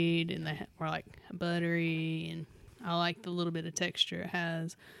homemade and they were like buttery, and I like the little bit of texture it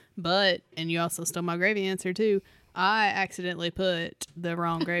has. But, and you also stole my gravy answer too, I accidentally put the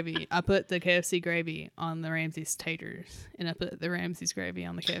wrong gravy. I put the KFC gravy on the Ramsey's taters, and I put the Ramsey's gravy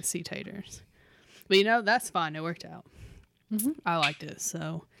on the KFC taters. But you know, that's fine. It worked out. I liked it.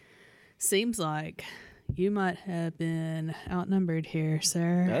 So, seems like you might have been outnumbered here,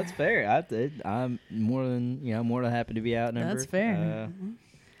 sir. That's fair. I'm more than happy to be outnumbered. That's fair.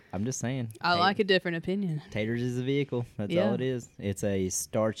 I'm just saying. I like a different opinion. Taters is a vehicle. That's Yeah. all it is. It's a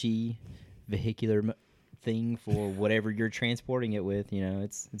starchy vehicular thing for whatever you're transporting it with. You know,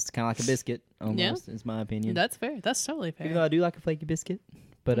 it's kind of like a biscuit almost. Is my opinion. That's fair. That's totally fair. Even though I do like a flaky biscuit,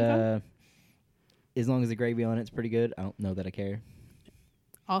 but Okay. as long as the gravy on it's pretty good, I don't know that I care.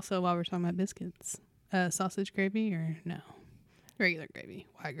 Also, while we're talking about biscuits, sausage gravy or no? Regular gravy,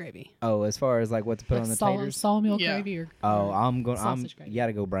 white gravy. Oh, as far as like what to put Like on the saw taters. milk Yeah. gravy or Oh, I'm going. sausage gravy. You got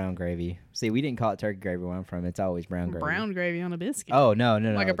to go brown gravy. See, we didn't call it turkey gravy where I'm from. It's always brown gravy. Brown gravy on a biscuit. Oh no.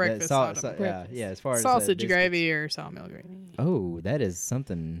 Like a that breakfast sau- item. yeah, Breakfast. yeah. As far as sausage biscuits. gravy or sawmill gravy. Oh, that is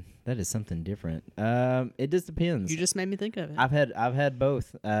something. That is something different. It just depends. You just made me think of it. I've had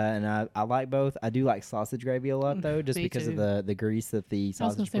both, and I like both. I do like sausage gravy a lot though, just Me because too. of the grease that the I was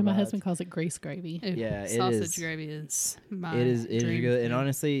sausage going to say my provides. husband calls it grease gravy. Ooh, Yeah, it sausage is. gravy is my It is dream good, and food.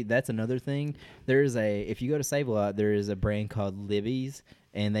 honestly, that's another thing. There's if you go to Save A Lot, there is a brand called Libby's,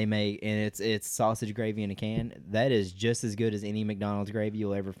 and it's sausage gravy in a can. That is just as good as any McDonald's gravy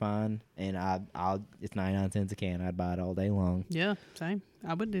you'll ever find, and it's 99 cents a can. I'd buy it all day long. Yeah, same.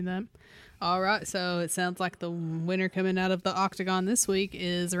 I would do that. All right, so it sounds like the winner coming out of the octagon this week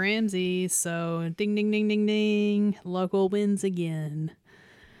is Ramsey. So ding, ding, ding, ding, ding. Local wins again.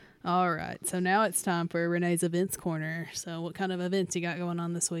 All right, so now it's time for Renee's Events Corner. So what kind of events you got going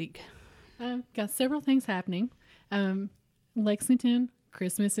on this week? Got several things happening. Lexington,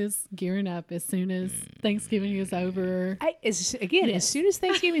 Christmas is gearing up as soon as Thanksgiving is over. As soon as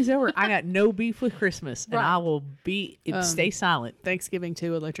Thanksgiving is over, I got no beef with Christmas, and I will stay silent. Thanksgiving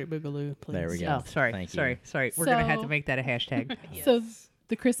 2 Electric Boogaloo, please. There we go. Oh, sorry, Thank sorry, you. sorry. We're gonna have to So- make that a hashtag. So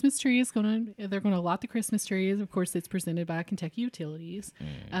the Christmas tree is they're gonna lot the Christmas trees. Of course, it's presented by Kentucky Utilities.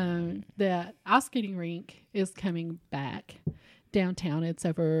 The ice skating rink is coming back downtown. It's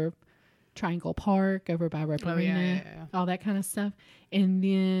over Triangle Park, over by Rep Oh, Arena, yeah. all that kind of stuff. And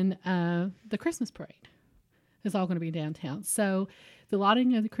then the Christmas parade is all going to be downtown. So the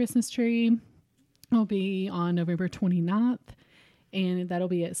lighting of the Christmas tree will be on November 29th. And that'll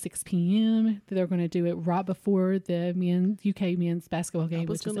be at 6 p.m. They're going to do it right before the UK men's basketball game, I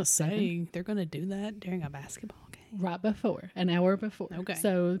was which is going to at 7. say, they're going to do that during a basketball game. Right before, an hour before. Okay.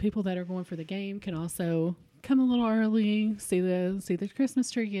 So the people that are going for the game can also come a little early, see the Christmas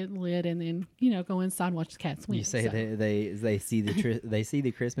tree get lit, and then go inside and watch the cats win. You say So- they see they see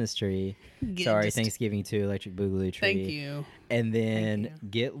the Christmas tree. Just- Thanksgiving 2 Electric Boogaloo tree. Thank you. And then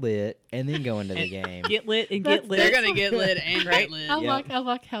get lit, and then go into the game. Get lit and That's- get lit. They're going to get lit and get lit. I Yep.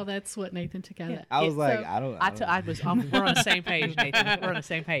 like how that's what Nathan took out of that. I was So- like, I don't. We're on the same page, Nathan. We're on the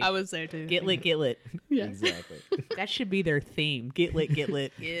same page. I was there too. Get lit, get lit. yeah. Exactly. That should be their theme. Get lit, get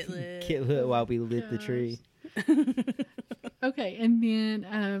lit. Get lit. Get lit while we lit the tree. Okay, and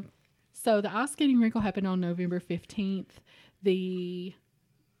then so the ice skating rink will happen on November 15th.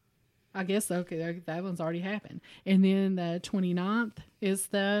 I guess that one's already happened. And then the 29th is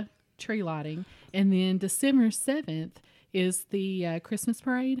the tree lighting, and then December 7th is the Christmas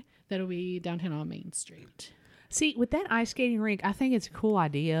parade that'll be downtown on Main Street. See, with that ice skating rink, I think it's a cool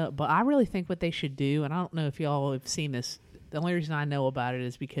idea, but I really think what they should do, and I don't know if y'all have seen this, the only reason I know about it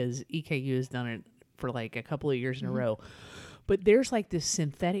is because EKU has done it for like a couple of years in a row. But there's like this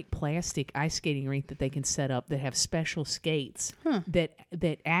synthetic plastic ice skating rink that they can set up that have special skates that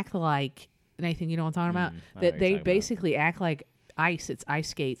act like, Nathan, you know what I'm talking about? I know what That you're they talking about. basically act like ice. It's ice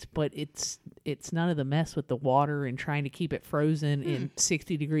skates, but it's none of the mess with the water and trying to keep it frozen in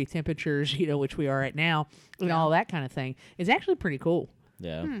 60-degree temperatures, which we are at now, and all that kind of thing. It's actually pretty cool.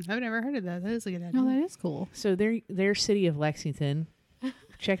 Yeah. I've never heard of that. That is a good idea. No, that is cool. So their city of Lexington,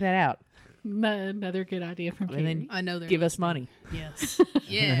 check that out, Another good idea from and Carrie. then I know they're give us money. Yes.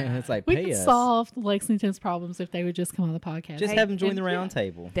 Yeah. It's like We pay could us. solve Lexington's problems if they would just come on the podcast. Just Hey, have them join and- the round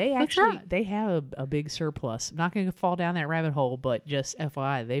table. They That's actually right. they have a big surplus. I'm not going to fall down that rabbit hole, but just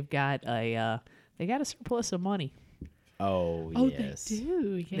FYI, they've got a surplus of money. Oh, Oh, yes. they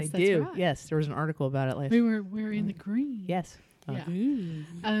do. Yes, they that's do. right. Yes, there was an article about it last. We're in the green. Yes.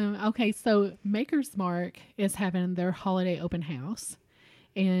 Yeah. Okay, so Maker's Mark is having their holiday open house,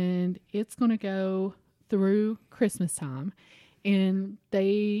 and it's going to go through Christmas time, and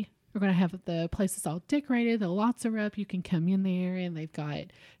they are going to have the places all decorated. The lots are up. You can come in there, and they've got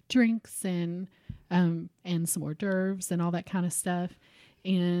drinks and some hors d'oeuvres and all that kind of stuff,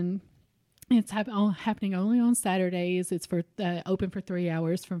 and it's happening only on Saturdays. It's for open for 3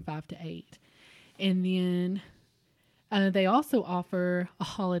 hours from 5 to 8, and then. They also offer a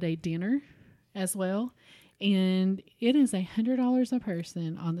holiday dinner as well, and it is $100 a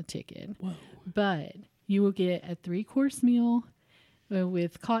person on the ticket. Whoa. But you will get a 3-course meal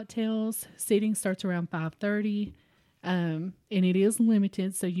with cocktails. Seating starts around 5:30, and it is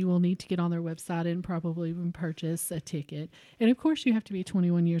limited, so you will need to get on their website and probably even purchase a ticket. And of course, you have to be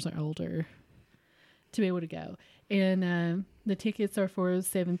 21 years or older to be able to go. And the tickets are for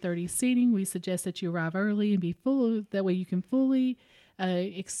 7:30 seating. We suggest that you arrive early and be full. That way you can fully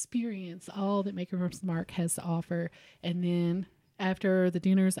experience all that Maker's Mark has to offer. And then after the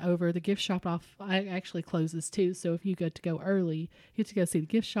dinner's over, the gift shop actually closes too. So if you get to go early, you get to go see the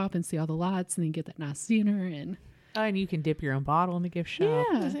gift shop and see all the lights and then get that nice dinner. And you can dip your own bottle in the gift shop.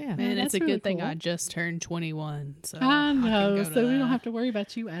 Yeah. And that's it's a really good thing cool. I just turned 21. So I can know, go to so we that. don't have to worry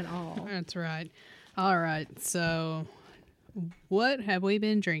about you at all. That's right. All right. So, what have we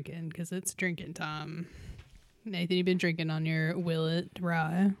been drinking? Because it's drinking time. Nathan, you've been drinking on your Willet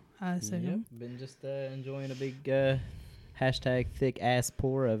rye, I assume. Yep. Been just enjoying a big hashtag thick ass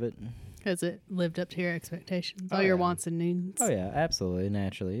pour of it. Has it lived up to your expectations? Oh, All your yeah. wants and needs? Oh yeah, absolutely.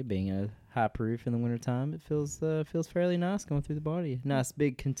 Naturally, being a high proof in the wintertime, it feels fairly nice going through the body. Nice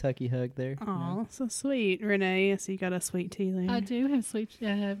big Kentucky hug there. Aw, so sweet. Renee, I see you got a sweet tea there. I do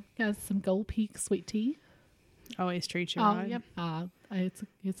have got some Gold Peak sweet tea. Always treat you Oh, right. yep.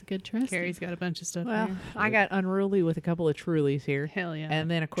 It's a good trust. Carrie's got a bunch of stuff Well, there. I got unruly with a couple of Trulies here. Hell yeah. And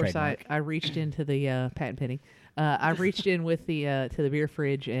then, of course, Trademark. I reached into the patent penny. I reached in with the to the beer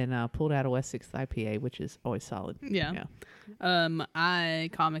fridge and pulled out a West 6th IPA, which is always solid. Yeah. I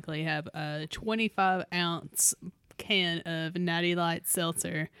comically have a 25-ounce can of Natty Light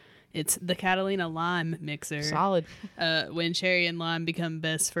Seltzer. It's the Catalina Lime mixer. Solid. When Cherry and Lime become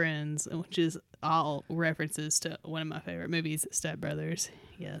best friends, which is all references to one of my favorite movies, Step Brothers.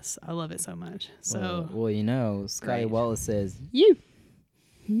 Yes, I love it so much. So well, Scotty Great. Wallace says, you.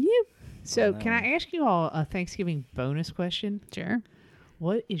 So, can I ask you all a Thanksgiving bonus question? Sure.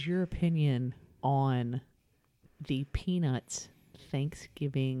 What is your opinion on the Peanuts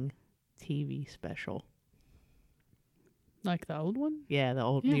Thanksgiving TV special? Like the old one? Yeah,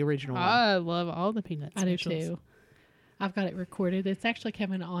 the Yeah. original one. I love all the Peanuts. I do specials. too. I've got it recorded. It's actually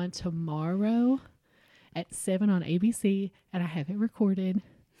coming on tomorrow at 7 on ABC, and I have it recorded.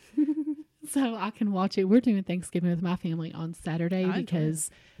 So I can watch it. We're doing Thanksgiving with my family on Saturday I enjoy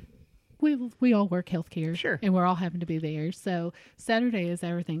because we all work healthcare. Sure. And we're all having to be there. So Saturday is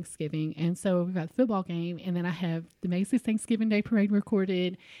our Thanksgiving. And so we've got the football game, and then I have the Macy's Thanksgiving Day Parade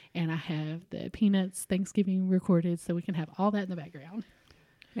recorded, and I have the Peanuts Thanksgiving recorded, so we can have all that in the background.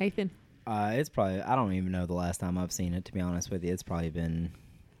 Nathan? it's probably, I don't even know the last time I've seen it, to be honest with you. It's probably been,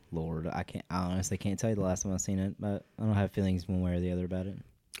 Lord, I honestly can't tell you the last time I've seen it, but I don't have feelings one way or the other about it.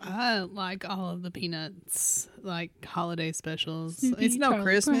 I like all of the Peanuts, like holiday specials. Snoopy, it's no Charlie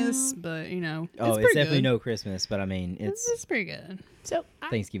Christmas, Brown. but you know, Oh, it's pretty definitely good. no Christmas, but I mean, It's it's pretty good. So,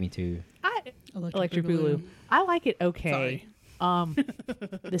 Thanksgiving too. Electric Boogaloo. I like it okay. Sorry.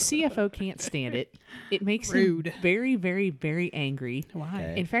 The CFO can't stand it. It makes Rude. him very, very, very angry. Why?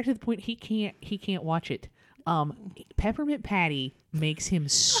 Okay. In fact, to the point he can't watch it. Peppermint Patty makes him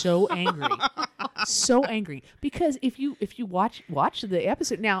so angry, so angry. Because if you watch the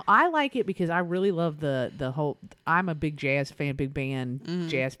episode now, I like it because I really love the whole. I'm a big jazz fan, big band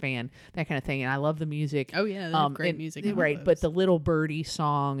jazz fan, that kind of thing, and I love the music. Oh, yeah, they have great music on right? those. But the Little Birdie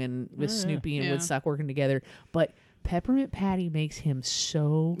song and with Snoopy and Yeah. Woodstock working together, but. Peppermint Patty makes him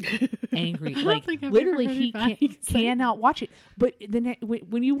so angry. Like think I've literally, ever heard he anybody say cannot watch it. But then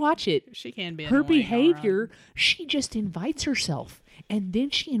when you watch it, She can be her annoying, behavior, she just invites herself, and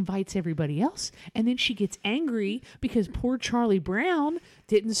then she invites everybody else, and then she gets angry because poor Charlie Brown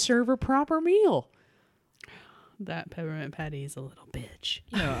didn't serve a proper meal. That Peppermint Patty is a little bitch.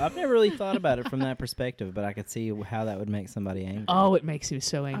 You know, I've never really thought about it from that perspective, but I could see how that would make somebody angry. Oh, it makes him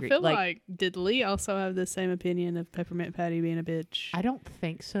so angry. I feel like did Lee also have the same opinion of Peppermint Patty being a bitch? I don't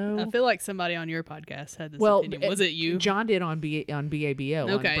think so. I feel like somebody on your podcast had this well, opinion. Was it you? John did on BABO. on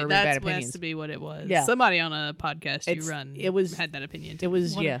Okay, Bourbon Bad that has Opinions. to be what it was. Yeah. Somebody on a podcast you It's- run it was- had that opinion. It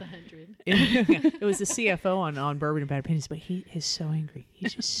was One yeah. of the 100. It was the CFO on Bourbon and Bad Opinions, but he is so angry.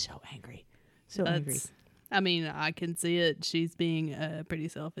 He's just so angry, so angry. I mean, I can see it. She's being pretty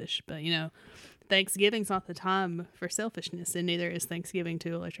selfish, but you know, Thanksgiving's not the time for selfishness, and neither is Thanksgiving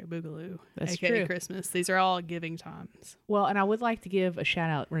to Electric Boogaloo, That's aka true. Christmas. These are all giving times. Well, and I would like to give a shout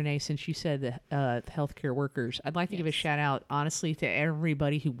out, Renee, since you said the healthcare workers. I'd like to give a Yes. shout out, honestly, to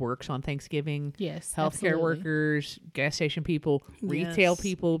everybody who works on Thanksgiving. Yes, Healthcare absolutely. workers, gas station people, retail Yes.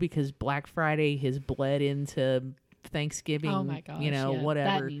 people, because Black Friday has bled into Thanksgiving. Oh my gosh. You know, yeah,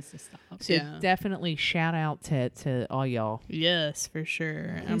 whatever. That needs to stop. So Yeah. definitely shout out to all y'all. Yes, for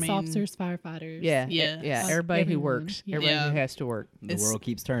sure. I Police mean, officers, firefighters. Yeah, Yes. yeah. Everybody who Everyone. works, Yeah. everybody who Yeah. has to work. The it's- world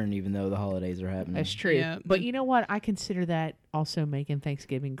keeps turning, even though the holidays are happening. That's true. Yeah. But you know what? I consider that also making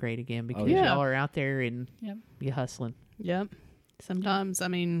Thanksgiving great again because yeah. y'all are out there and Yep. you hustling. Yep. Sometimes, I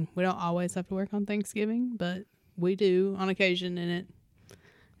mean, we don't always have to work on Thanksgiving, but we do on occasion, and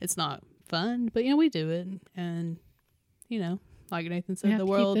it's not fun, but you know, we do it, and you know, like Nathan We said, have the to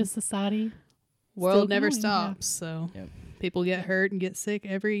world keep this society. world still never going, yeah. stops. So Yep. people get hurt and get sick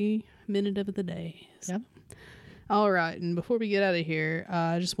every minute of the day. So. Yep. All right, and before we get out of here,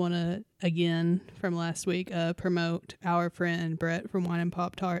 I just want to again from last week promote our friend Brett from Wine and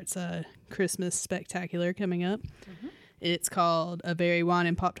Pop Tarts Christmas Spectacular coming up. It's called A Very Wine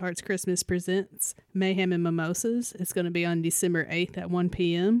and Pop Tarts Christmas Presents Mayhem and Mimosas. It's going to be on December 8th at 1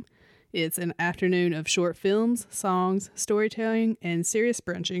 p.m. It's an afternoon of short films, songs, storytelling, and serious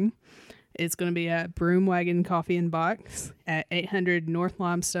brunching. It's going to be at Broomwagon Coffee and Box at 800 North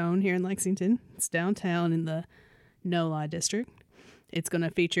Limestone here in Lexington. It's downtown in the No Lie District. It's going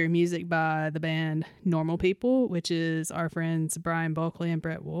to feature music by the band Normal People, which is our friends Brian Bulkley and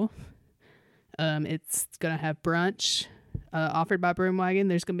Brett Wolf. It's going to have brunch offered by Broomwagon.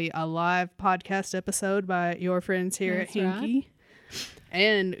 There's going to be a live podcast episode by your friends here That's at Hinky.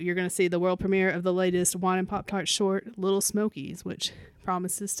 And you're going to see the world premiere of the latest Wine and Pop-Tart short, Little Smokies, which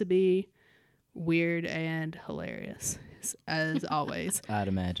promises to be weird and hilarious, as always. I'd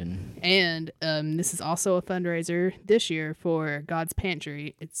imagine. And this is also a fundraiser this year for God's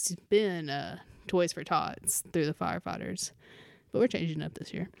Pantry. It's been Toys for Tots through the firefighters, but we're changing up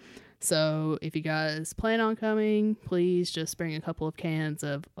this year. So if you guys plan on coming, please just bring a couple of cans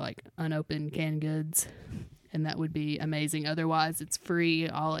of like unopened canned goods, and that would be amazing. Otherwise, it's free,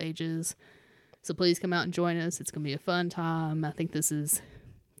 all ages. So please come out and join us. It's going to be a fun time. I think this is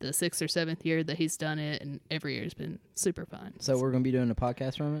the 6th or 7th year that he's done it, and every year has been super fun. So we're going to be doing a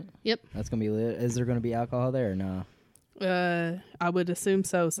podcast from it? Yep. That's going to be lit. Is there going to be alcohol there or no? I would assume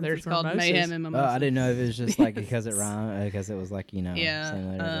so, since There's it's called mimosas. Mayhem and Mimosas. I didn't know if it was just like because it rhymed, because it was like, you know. Yeah.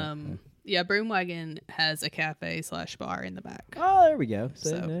 same letter, Yeah, Broomwagon has a cafe/bar in the back. Oh, there we go.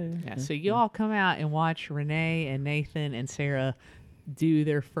 So, Yeah, so you all come out and watch Renee and Nathan and Sarah do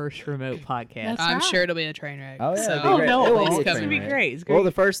their first remote podcast. That's I'm right. sure it'll be a train wreck. Oh, yeah, So it'd be Oh great. no, It will it's be a going to train be wreck. great. It's great. Well,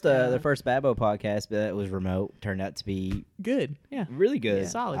 the first Babbo podcast that was remote turned out to be Good. Yeah. really good. Yeah.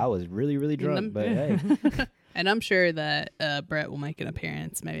 Solid. I was really, really drunk, but hey. And I'm sure that Brett will make an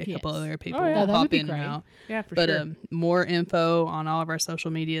appearance. Maybe a couple Yes. other people Oh, yeah. will That would pop be in great. and out. Yeah, for But sure. more info on all of our social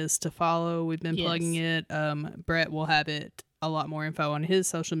medias to follow. We've been Yes. plugging it. Brett will have it a lot more info on his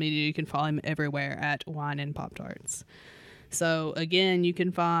social media. You can follow him everywhere at Wine and Pop-Tarts. So again, you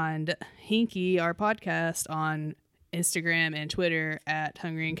can find Hinky, our podcast, on Instagram and Twitter at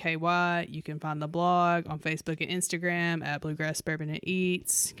Hungry and KY. You can find the blog on Facebook and Instagram at Bluegrass Bourbon and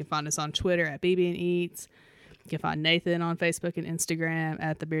Eats. You can find us on Twitter at BB and Eats. You can find Nathan on Facebook and Instagram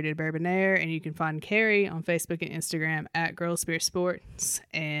at The Bearded Bourbonaire, and you can find Carrie on Facebook and Instagram at Girls Beer Sports,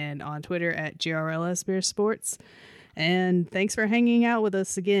 and on Twitter at GRLS Beer Sports. And thanks for hanging out with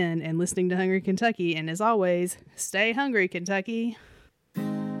us again and listening to Hungry Kentucky. And as always, stay hungry, Kentucky.